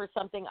delayed for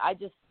something, I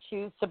just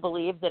choose to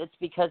believe that it's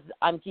because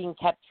I'm being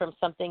kept from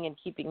something and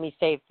keeping me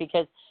safe.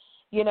 Because,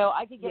 you know,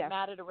 I could get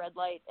mad at a red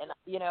light, and,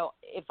 you know,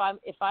 if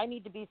I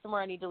need to be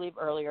somewhere, I need to leave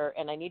earlier,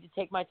 and I need to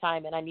take my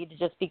time, and I need to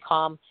just be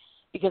calm,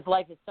 because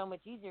life is so much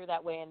easier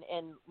that way.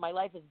 And my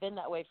life has been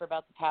that way for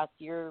about the past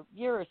year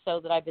or so,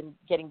 that I've been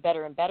getting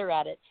better and better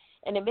at it.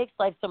 And it makes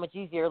life so much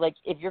easier. Like,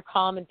 if you're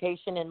calm and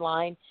patient in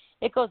line,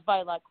 it goes by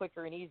a lot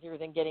quicker and easier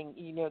than getting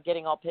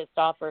all pissed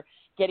off or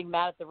getting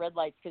mad at the red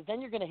lights, because then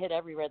you're going to hit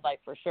every red light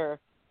for sure.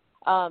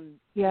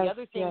 The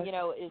other thing, you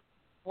know, is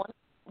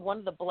one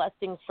of the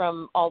blessings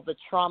from all the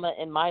trauma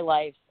in my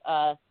life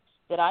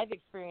that I've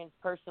experienced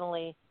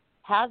personally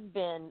has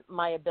been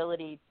my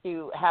ability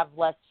to have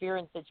less fear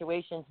in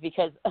situations,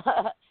 because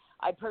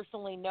I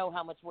personally know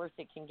how much worse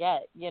it can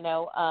get, you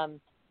know.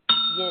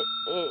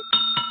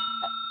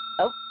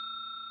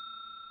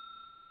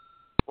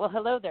 Well,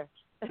 hello there.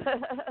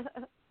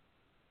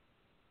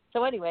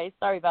 So anyway,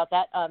 sorry about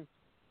that.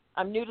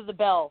 I'm new to the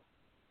bell.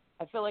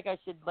 I feel like I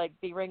should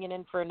be ringing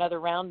in for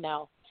another round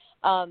now.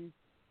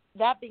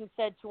 That being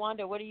said,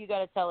 Tawanda, what do you got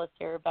to tell us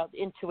here about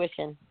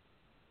intuition?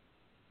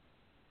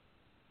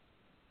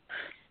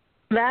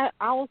 That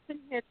I was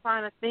sitting here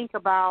trying to think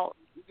about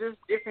just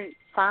different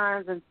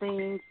signs and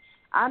things.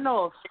 I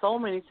know of so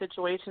many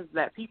situations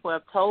that people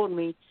have told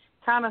me,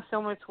 kind of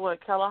similar to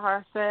what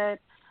Kelleher said.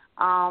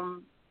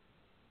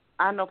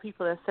 I know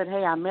people that said,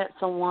 hey, I met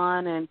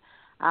someone and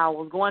I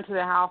was going to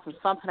the house and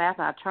something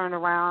happened. I turned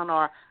around,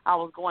 or I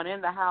was going in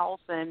the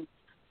house and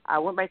I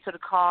went back to the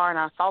car and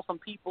I saw some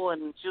people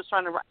and she was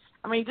trying to,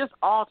 I mean, just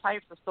all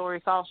types of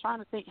stories. So I was trying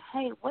to think,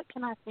 hey, what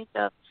can I think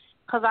of?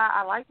 Because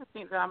I like to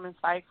think that I'm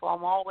insightful.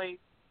 I'm always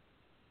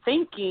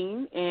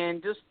thinking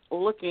and just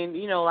looking,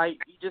 you know, like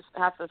you just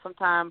have to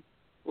sometimes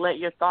let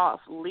your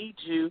thoughts lead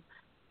you.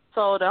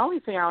 So the only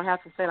thing I would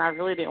have to say, and I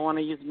really didn't want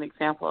to use an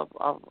example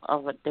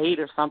of a date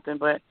or something,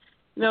 but,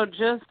 you know,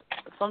 just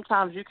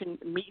sometimes you can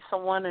meet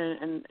someone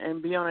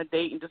and be on a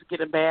date and just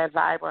get a bad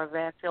vibe or a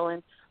bad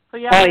feeling. So,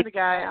 yeah, I met a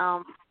guy,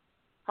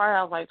 probably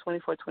I was like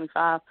 24,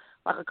 25,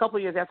 like a couple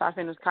of years after I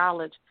finished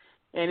college.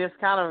 And it's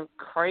kind of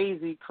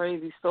crazy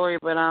story.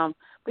 But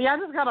yeah, I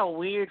just got a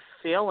weird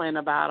feeling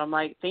about him.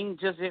 Like,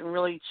 things just didn't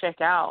really check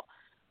out.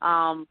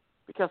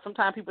 Because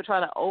sometimes people try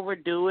to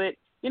overdo it.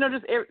 You know,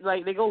 just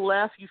like they go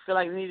left, you feel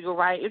like they need to go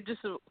right. It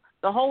just,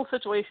 the whole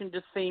situation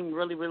just seemed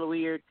really, really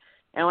weird.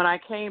 And when I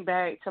came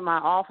back to my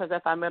office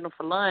after I met him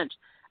for lunch,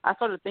 I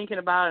started thinking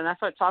about it, and I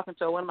started talking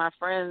to one of my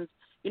friends.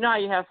 You know how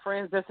you have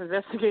friends that's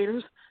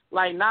investigators?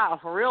 Like, not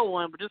a real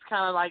one, but just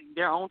kind of like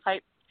their own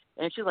type.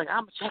 And she's like,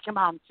 I'm going to check him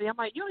out and see. I'm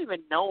like, you don't even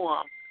know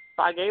him.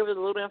 So I gave her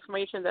the little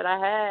information that I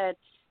had,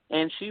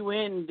 and she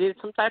went and did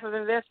some type of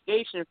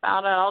investigation and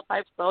found out all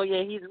types of, oh,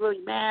 yeah, he's really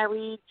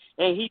married,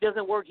 and he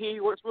doesn't work here. He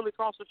works really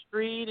across the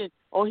street, and,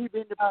 oh, he's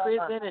been to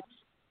prison. And,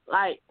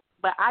 like,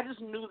 but I just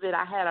knew that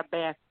I had a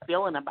bad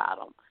feeling about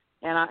him.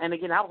 And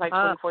again, I was like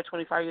 24,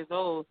 25 years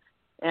old,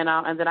 and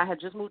then I had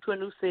just moved to a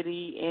new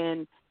city,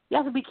 and you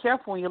have to be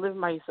careful when you're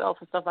living by yourself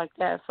and stuff like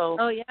that. So,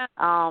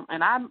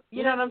 and I'm,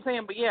 you know what I'm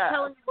saying? But yeah,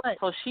 telling you what,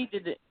 so she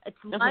did it. It's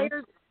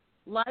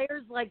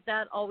liars like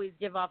that always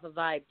give off a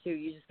vibe too.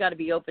 You just got to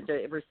be open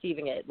to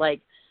receiving it.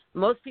 Like,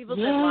 most people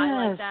that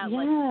lie like that,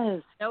 like,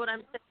 you know what I'm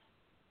saying?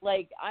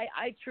 Like,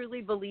 I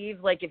truly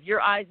believe, like, if your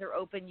eyes are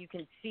open, you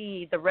can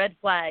see the red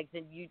flags,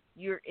 and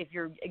you're if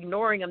you're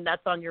ignoring them,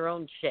 that's on your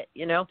own shit,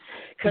 you know?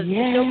 Because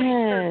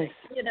nobody's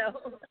perfect, you know?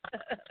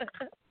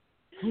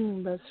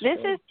 This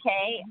is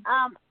Kay.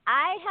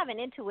 I have an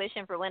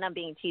intuition for when I'm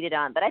being cheated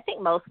on, but I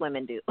think most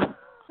women do. I don't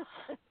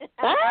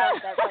know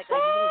if that's like a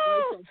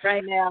universal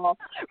right now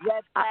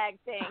red flag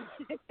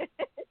thing.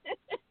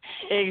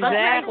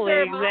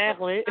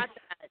 Exactly.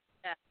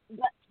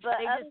 But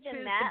other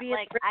than that,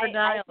 like,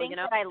 I think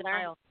that I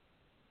learned.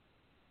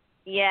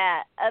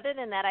 Yeah, other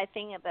than that, I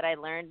think that I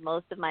learned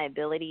most of my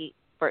ability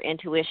for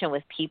intuition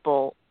with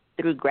people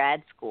through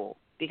grad school,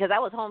 because I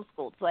was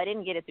homeschooled, so I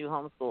didn't get it through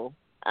homeschool.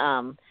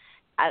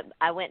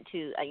 I went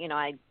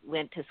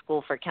to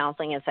school for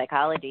counseling and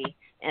psychology,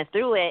 and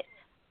through it,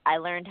 I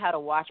learned how to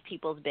watch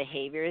people's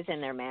behaviors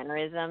and their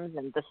mannerisms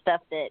and the stuff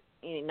that,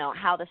 you know,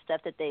 how the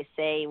stuff that they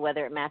say,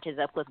 whether it matches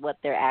up with what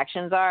their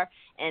actions are.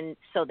 And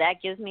so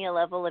that gives me a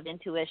level of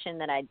intuition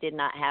that I did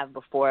not have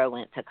before I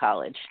went to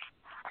college.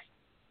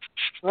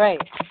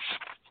 Right.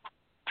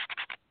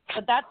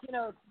 But that's, you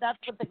know, that's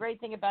what the great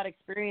thing about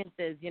experience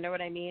is, you know what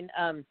I mean?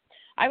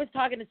 I was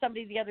talking to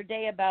somebody the other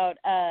day about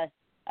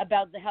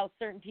how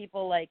certain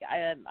people, like,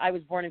 I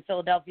was born in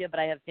Philadelphia, but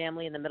I have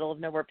family in the middle of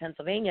nowhere,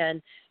 Pennsylvania,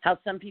 and how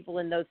some people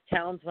in those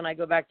towns, when I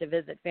go back to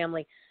visit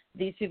family,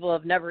 these people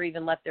have never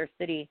even left their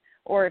city,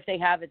 or if they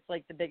have, it's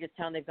like the biggest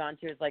town they've gone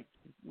to is like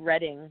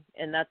Reading,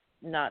 and that's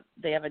not,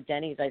 they have a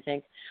Denny's, I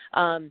think.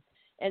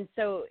 And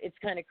so it's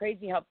kind of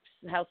crazy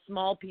how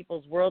small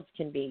people's worlds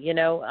can be, you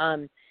know.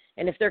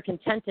 And if they're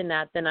content in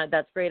that, then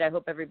that's great. I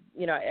hope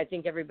I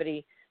think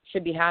everybody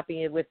should be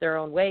happy with their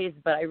own ways,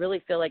 but I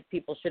really feel like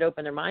people should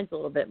open their minds a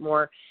little bit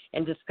more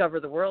and discover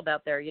the world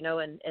out there, you know,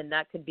 and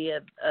that could be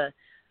a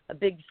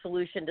big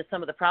solution to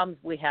some of the problems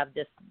we have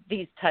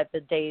these type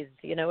of days,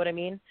 you know what I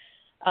mean?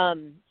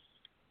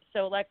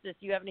 So Alexis,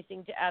 do you have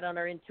anything to add on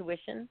our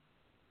intuition?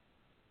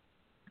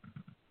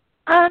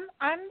 I'm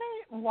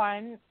the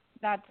one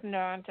that's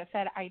known to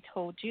say I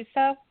told you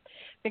so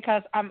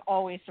because I'm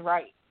always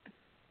right.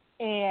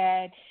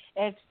 And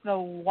it's the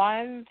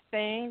one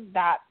thing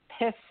that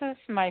pisses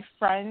my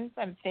friends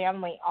and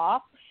family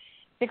off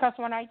because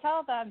when I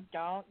tell them,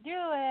 don't do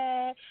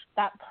it,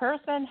 that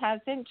person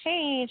hasn't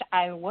changed,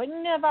 I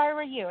wouldn't if I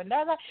were you. And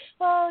they're like,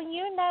 well,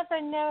 you never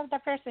know if the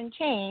person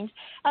changed.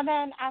 And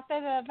then after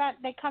the event,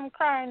 they come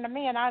crying to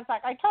me, and I was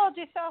like, I told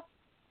you so.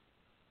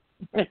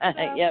 So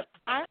Yep.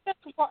 I'm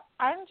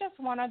just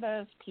one of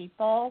those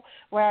people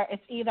where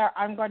it's either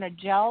I'm going to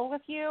gel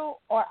with you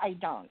or I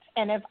don't.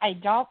 And if I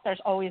don't, there's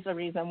always a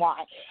reason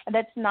why. And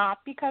it's not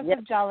because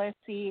of jealousy.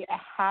 It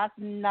has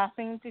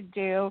nothing to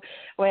do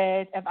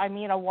with if I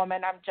meet a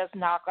woman, I'm just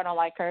not going to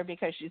like her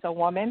because she's a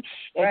woman.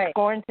 It's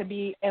going to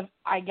be if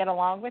I get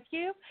along with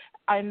you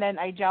and then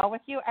I gel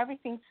with you,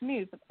 everything's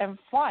smooth and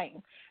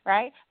flying,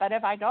 right? But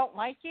if I don't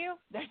like you,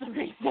 there's a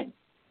reason.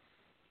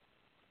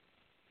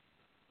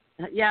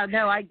 Yeah,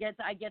 no, I get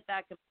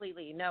that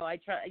completely. No, I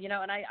trust, you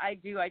know, and I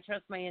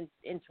trust my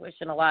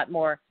intuition a lot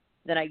more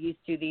than I used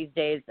to these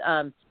days.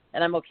 And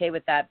I'm okay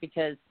with that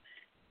because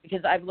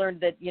I've learned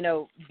that, you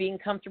know, being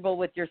comfortable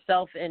with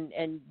yourself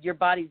and your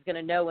body's going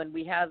to know. And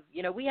we have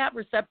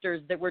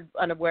receptors that we're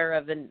unaware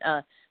of. And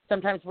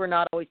sometimes we're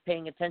not always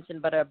paying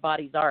attention, but our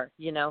bodies are,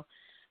 you know.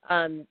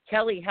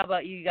 Kelly, how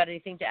about you? You got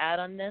anything to add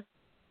on this?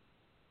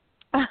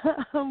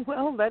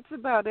 Well, that's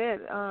about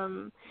it.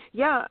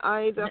 Yeah,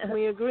 I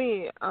definitely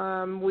agree.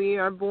 We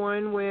are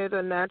born with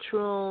a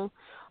natural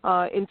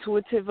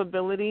intuitive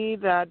ability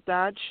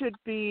that should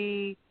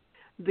be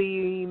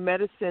the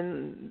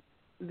medicine,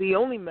 the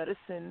only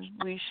medicine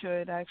we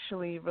should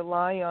actually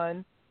rely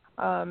on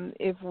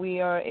if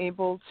we are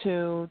able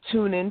to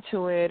tune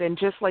into it. And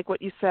just like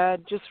what you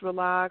said, just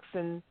relax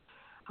and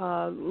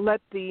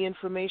let the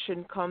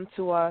information come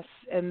to us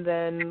and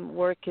then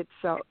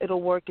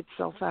it'll work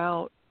itself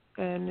out.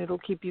 And it'll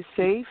keep you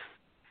safe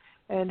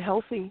and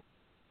healthy.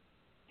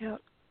 Yeah.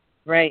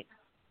 Right.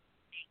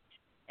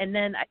 And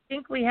then I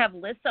think we have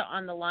Lissa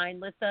on the line.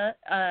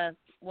 Lissa,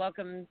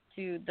 welcome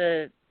to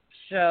the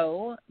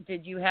show.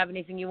 Did you have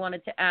anything you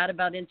wanted to add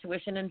about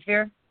intuition and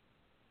fear?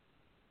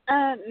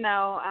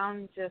 No,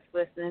 I'm just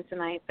listening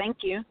tonight. Thank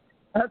you.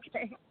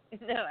 Okay.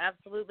 No,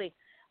 absolutely.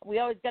 We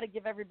always got to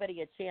give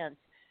everybody a chance.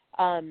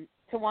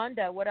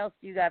 Tawanda, what else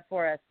do you got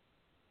for us?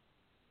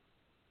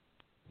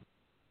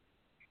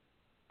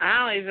 I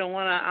don't even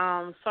want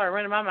to start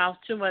running my mouth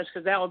too much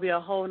because that would be a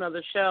whole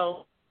nother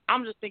show.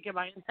 I'm just thinking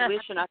about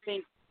intuition. I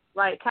think,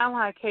 like, kind of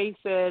like Kay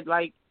said,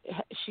 like,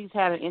 she's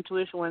had an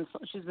intuition when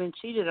she's been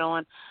cheated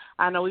on.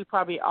 I know we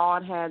probably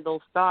all had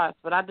those thoughts,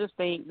 but I just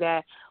think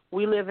that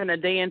we live in a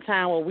day and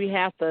time where we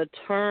have to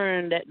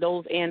turn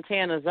those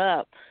antennas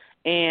up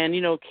and,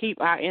 you know,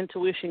 keep our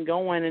intuition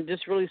going and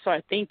just really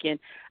start thinking.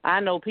 I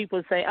know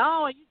people say,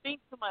 oh, you think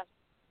too much.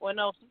 Well,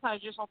 no,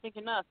 sometimes you just don't think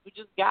enough. We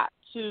just got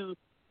to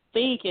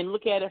think and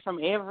look at it from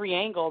every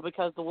angle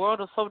because the world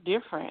is so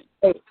different.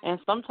 And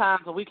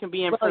sometimes we can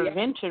be in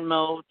prevention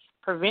mode.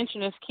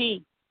 Prevention is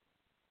key.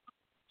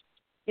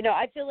 You know,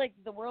 I feel like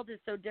the world is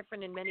so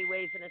different in many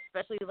ways, and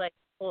especially like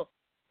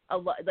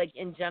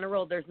in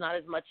general, there's not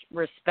as much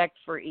respect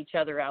for each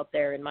other out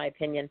there, in my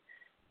opinion.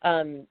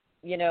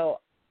 You know,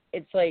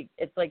 it's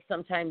like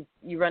sometimes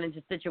you run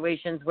into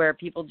situations where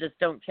people just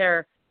don't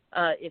care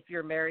if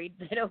you're married.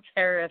 They don't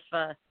care if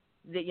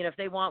if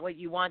they want what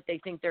you want, they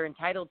think they're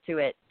entitled to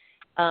it.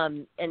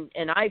 And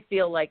I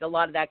feel like a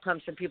lot of that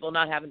comes from people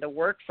not having to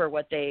work for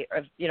what they,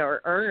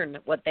 or earn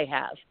what they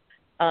have.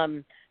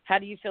 How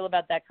do you feel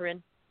about that,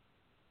 Corinne?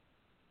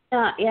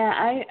 Yeah,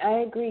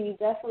 I agree. You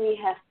definitely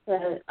have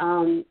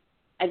to,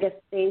 I guess,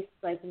 face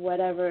like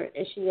whatever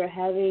issue you're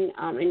having.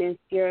 And if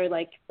you're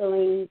like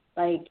feeling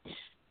like,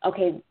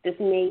 okay, this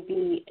may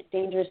be a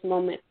dangerous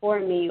moment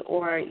for me,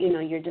 or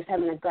you're just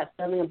having a gut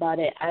feeling about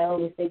it, I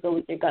always say go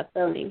with your gut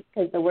feeling,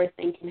 because the worst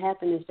thing can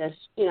happen is just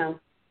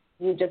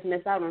you just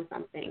miss out on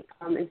something.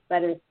 It's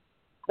better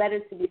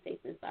to be safe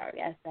than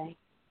sorry, I say.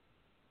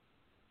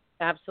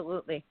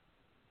 Absolutely.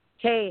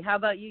 Kay, how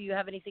about you? You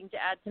have anything to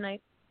add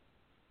tonight?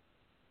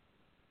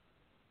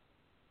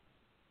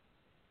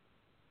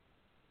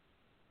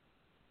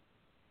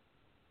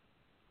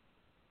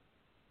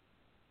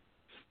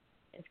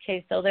 Is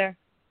Kay still there?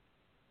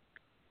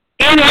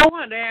 Annie, I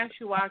wanted to ask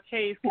you while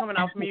Kay's coming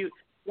off mute,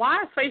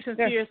 why is facing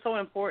fear so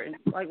important?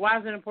 Like, why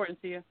is it important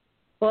to you?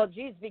 Well,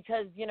 geez,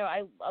 because,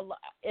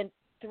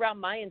 throughout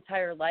my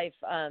entire life,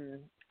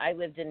 I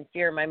lived in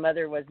fear. My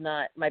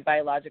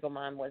biological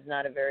mom was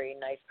not a very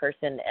nice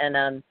person.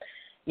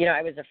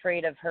 I was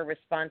afraid of her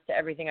response to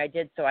everything I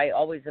did, so I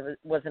always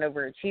was an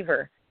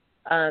overachiever.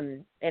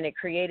 And it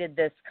created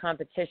this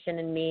competition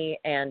in me,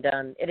 and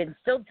it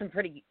instilled some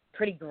pretty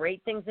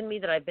great things in me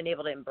that I've been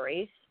able to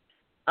embrace.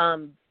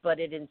 But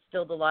it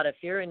instilled a lot of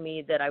fear in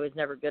me that I was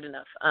never good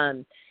enough.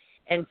 And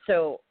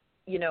so,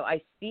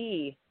 I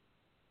see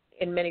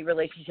in many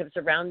relationships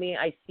around me,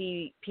 I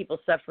see people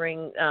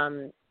suffering,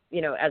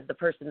 as the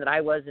person that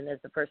I was and as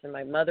the person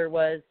my mother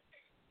was.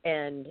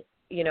 And,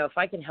 if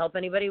I can help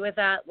anybody with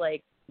that,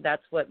 like,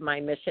 that's what my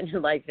mission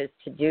in life is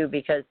to do,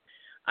 because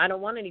I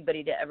don't want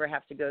anybody to ever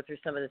have to go through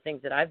some of the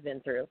things that I've been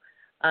through.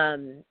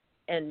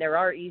 And there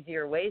are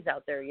easier ways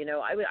out there.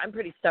 I'm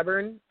pretty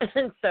stubborn,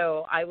 and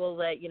so I will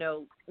let,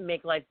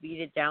 make life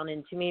beat it down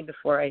into me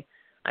before I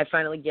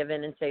finally give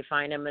in and say,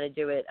 fine, I'm going to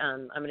do it.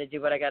 I'm going to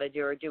do what I got to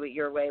do, or do it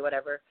your way,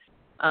 whatever.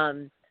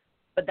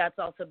 But that's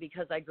also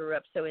because I grew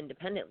up so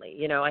independently.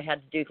 I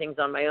had to do things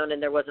on my own,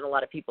 and there wasn't a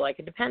lot of people I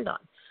could depend on.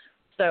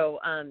 So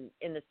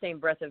in the same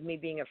breath of me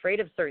being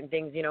afraid of certain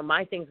things,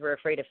 my things were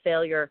afraid of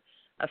failure,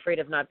 afraid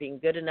of not being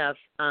good enough.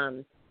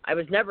 I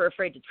was never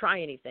afraid to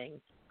try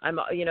anything.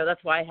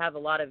 That's why I have a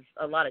lot of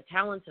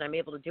talents, and I'm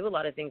able to do a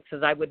lot of things,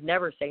 because I would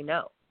never say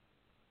no.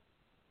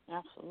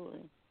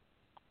 Absolutely.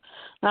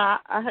 Now,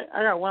 I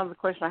got one other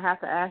question I have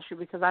to ask you,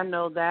 because I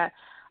know that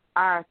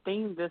our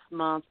theme this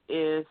month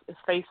is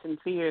facing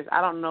fears.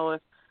 I don't know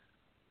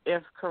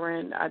if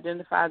Corinne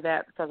identified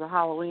that because of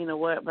Halloween or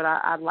what, but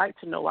I'd like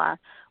to know why.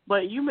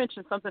 But you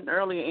mentioned something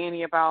earlier,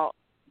 Annie, about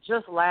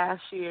just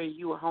last year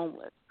you were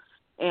homeless.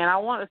 And I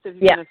want to see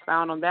if you can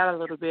expound on that a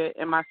little bit.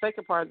 And my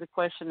second part of the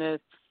question is,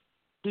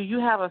 do you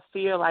have a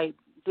fear like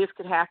this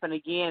could happen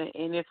again?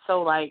 And if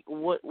so, like,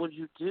 what would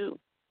you do?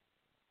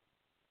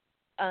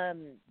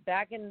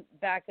 Back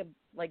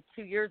like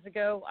 2 years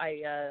ago,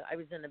 I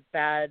was in a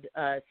bad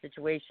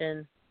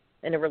situation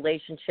in a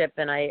relationship,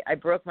 and I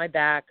broke my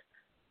back.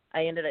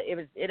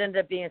 It ended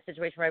up being a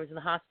situation where I was in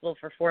the hospital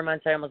for 4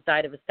 months. I almost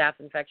died of a staph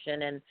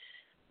infection, and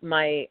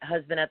my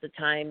husband at the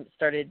time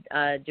started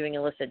doing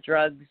illicit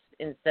drugs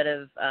instead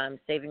of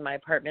saving my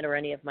apartment or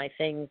any of my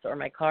things or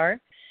my car.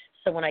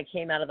 So when I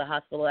came out of the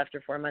hospital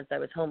after 4 months, I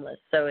was homeless.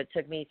 So it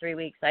took me 3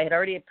 weeks. I had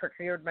already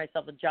procured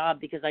myself a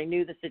job because I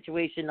knew the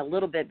situation a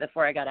little bit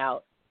before I got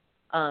out.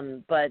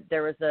 But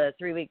there was a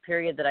 3-week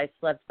period that I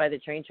slept by the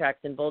train tracks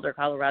in Boulder,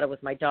 Colorado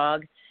with my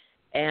dog.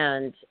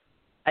 And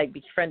I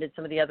befriended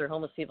some of the other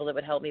homeless people that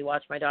would help me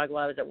watch my dog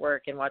while I was at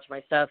work and watch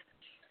my stuff.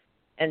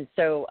 And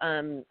so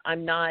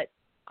I'm not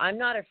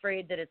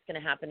afraid that it's going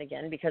to happen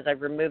again, because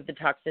I've removed the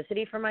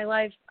toxicity from my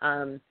life.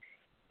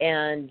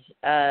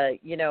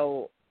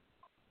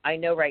 I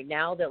know right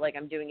now that, like,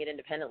 I'm doing it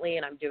independently,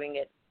 and I'm doing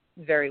it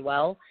very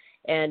well.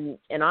 And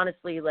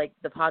honestly, like,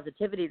 the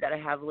positivity that I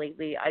have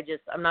lately,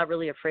 I'm not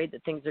really afraid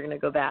that things are going to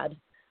go bad.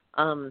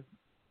 I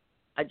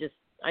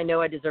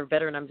know I deserve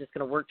better, and I'm just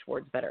going to work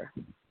towards better.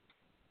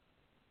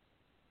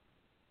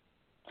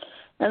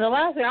 And the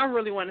last thing I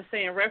really want to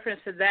say in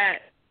reference to that,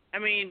 I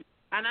mean,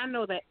 and I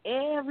know that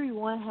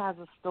everyone has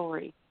a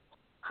story.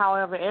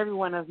 However,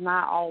 everyone is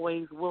not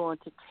always willing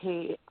to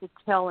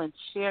tell and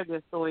share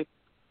their story.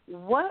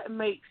 What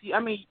makes you? I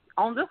mean,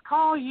 on this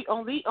call,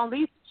 on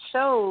these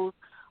shows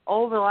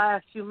over the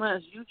last few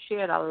months, you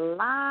shared a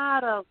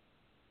lot of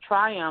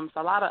triumphs,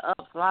 a lot of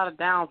ups, a lot of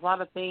downs, a lot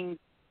of things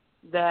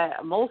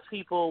that most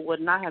people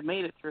would not have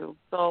made it through.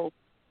 So,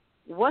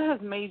 what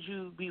has made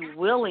you be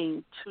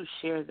willing to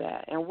share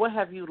that, and what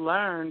have you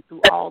learned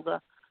through all the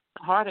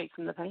heartaches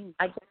and the pain?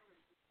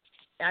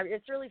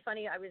 It's really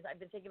funny. I've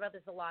been thinking about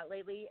this a lot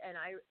lately, and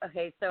I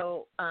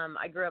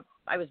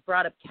was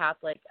brought up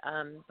Catholic,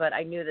 but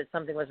I knew that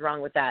something was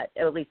wrong with that,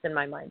 at least in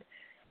my mind,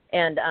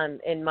 and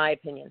in my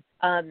opinion.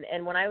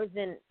 And when I was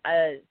in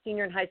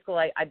senior in high school,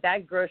 I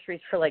bagged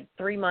groceries for like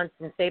 3 months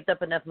and saved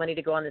up enough money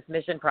to go on this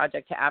mission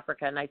project to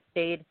Africa, and I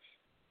stayed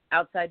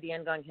outside the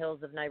Ngong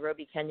Hills of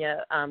Nairobi,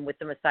 Kenya, with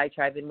the Maasai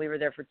tribe, and we were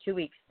there for 2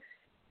 weeks.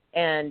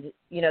 And,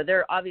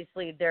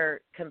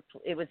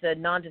 it was a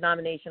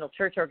non-denominational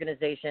church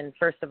organization,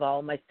 first of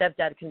all. My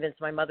stepdad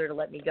convinced my mother to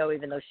let me go,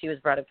 even though she was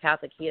brought up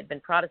Catholic. He had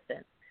been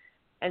Protestant.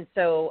 And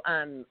so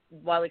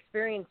while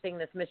experiencing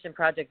this mission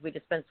project, we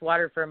dispensed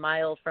water for a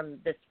mile from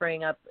this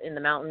spring up in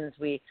the mountains.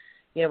 We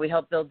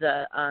helped build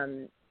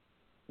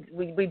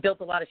we built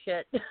a lot of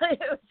shit.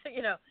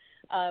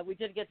 We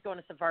did get to go on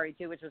a safari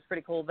too, which was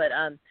pretty cool. But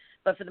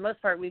for the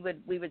most part, we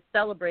would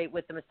celebrate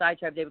with the Maasai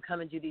tribe. They would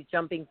come and do these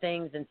jumping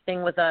things and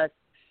sing with us.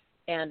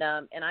 And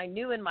I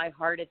knew in my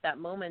heart at that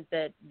moment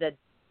that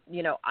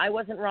I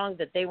wasn't wrong,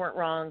 that they weren't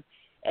wrong,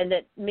 and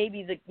that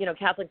maybe the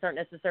Catholics aren't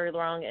necessarily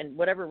wrong, and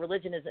whatever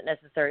religion isn't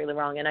necessarily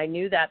wrong. And I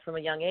knew that from a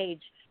young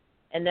age.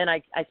 And then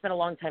I spent a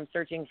long time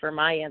searching for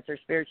my answer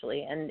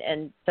spiritually.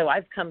 And so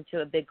I've come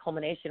to a big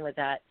culmination with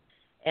that.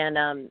 And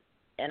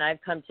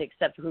I've come to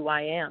accept who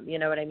I am. You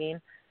know what I mean?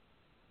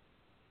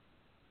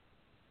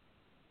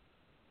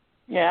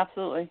 Yeah,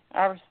 absolutely.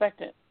 I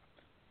respect it.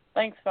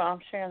 Thanks for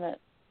sharing that.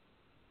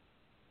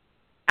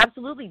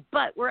 Absolutely,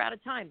 but we're out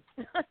of time.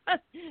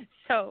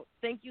 So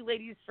thank you,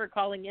 ladies, for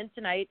calling in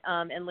tonight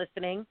and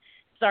listening.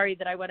 Sorry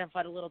that I went off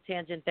on a little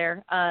tangent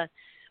there.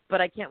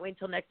 But I can't wait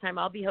until next time.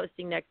 I'll be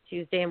hosting next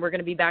Tuesday, and we're going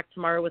to be back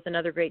tomorrow with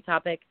another great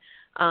topic.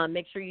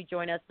 Make sure you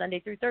join us Sunday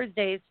through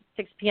Thursdays,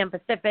 6 p.m.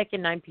 Pacific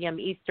and 9 p.m.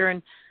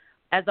 Eastern.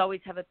 As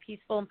always, have a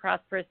peaceful and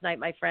prosperous night,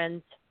 my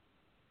friends.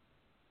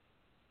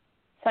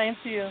 Same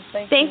to you.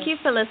 Thank you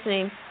for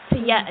listening to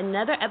yet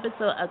another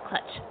episode of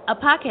Clutch, a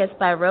podcast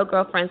by Real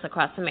Girlfriends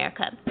across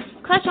America.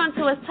 Clutch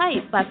onto us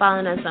tight by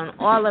following us on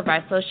all of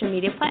our social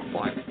media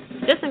platforms.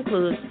 This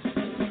includes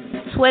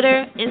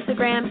Twitter,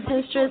 Instagram,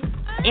 Pinterest,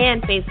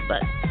 and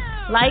Facebook.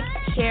 Like,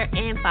 share,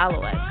 and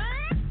follow us.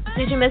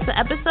 Did you miss an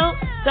episode?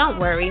 Don't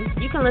worry.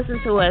 You can listen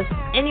to us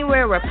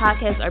anywhere where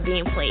podcasts are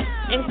being played,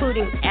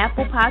 including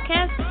Apple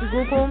Podcasts,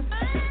 Google,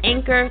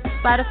 Anchor,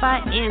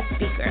 Spotify, and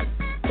Spreaker.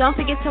 Don't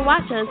forget to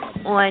watch us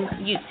on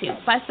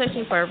YouTube by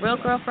searching for Real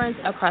Girlfriends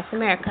Across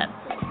America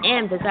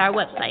and visit our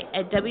website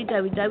at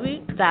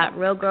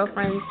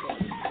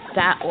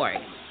www.realgirlfriends.org.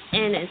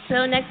 And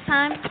until next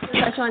time,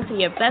 touch on to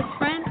your best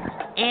friend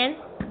and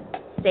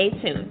stay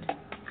tuned.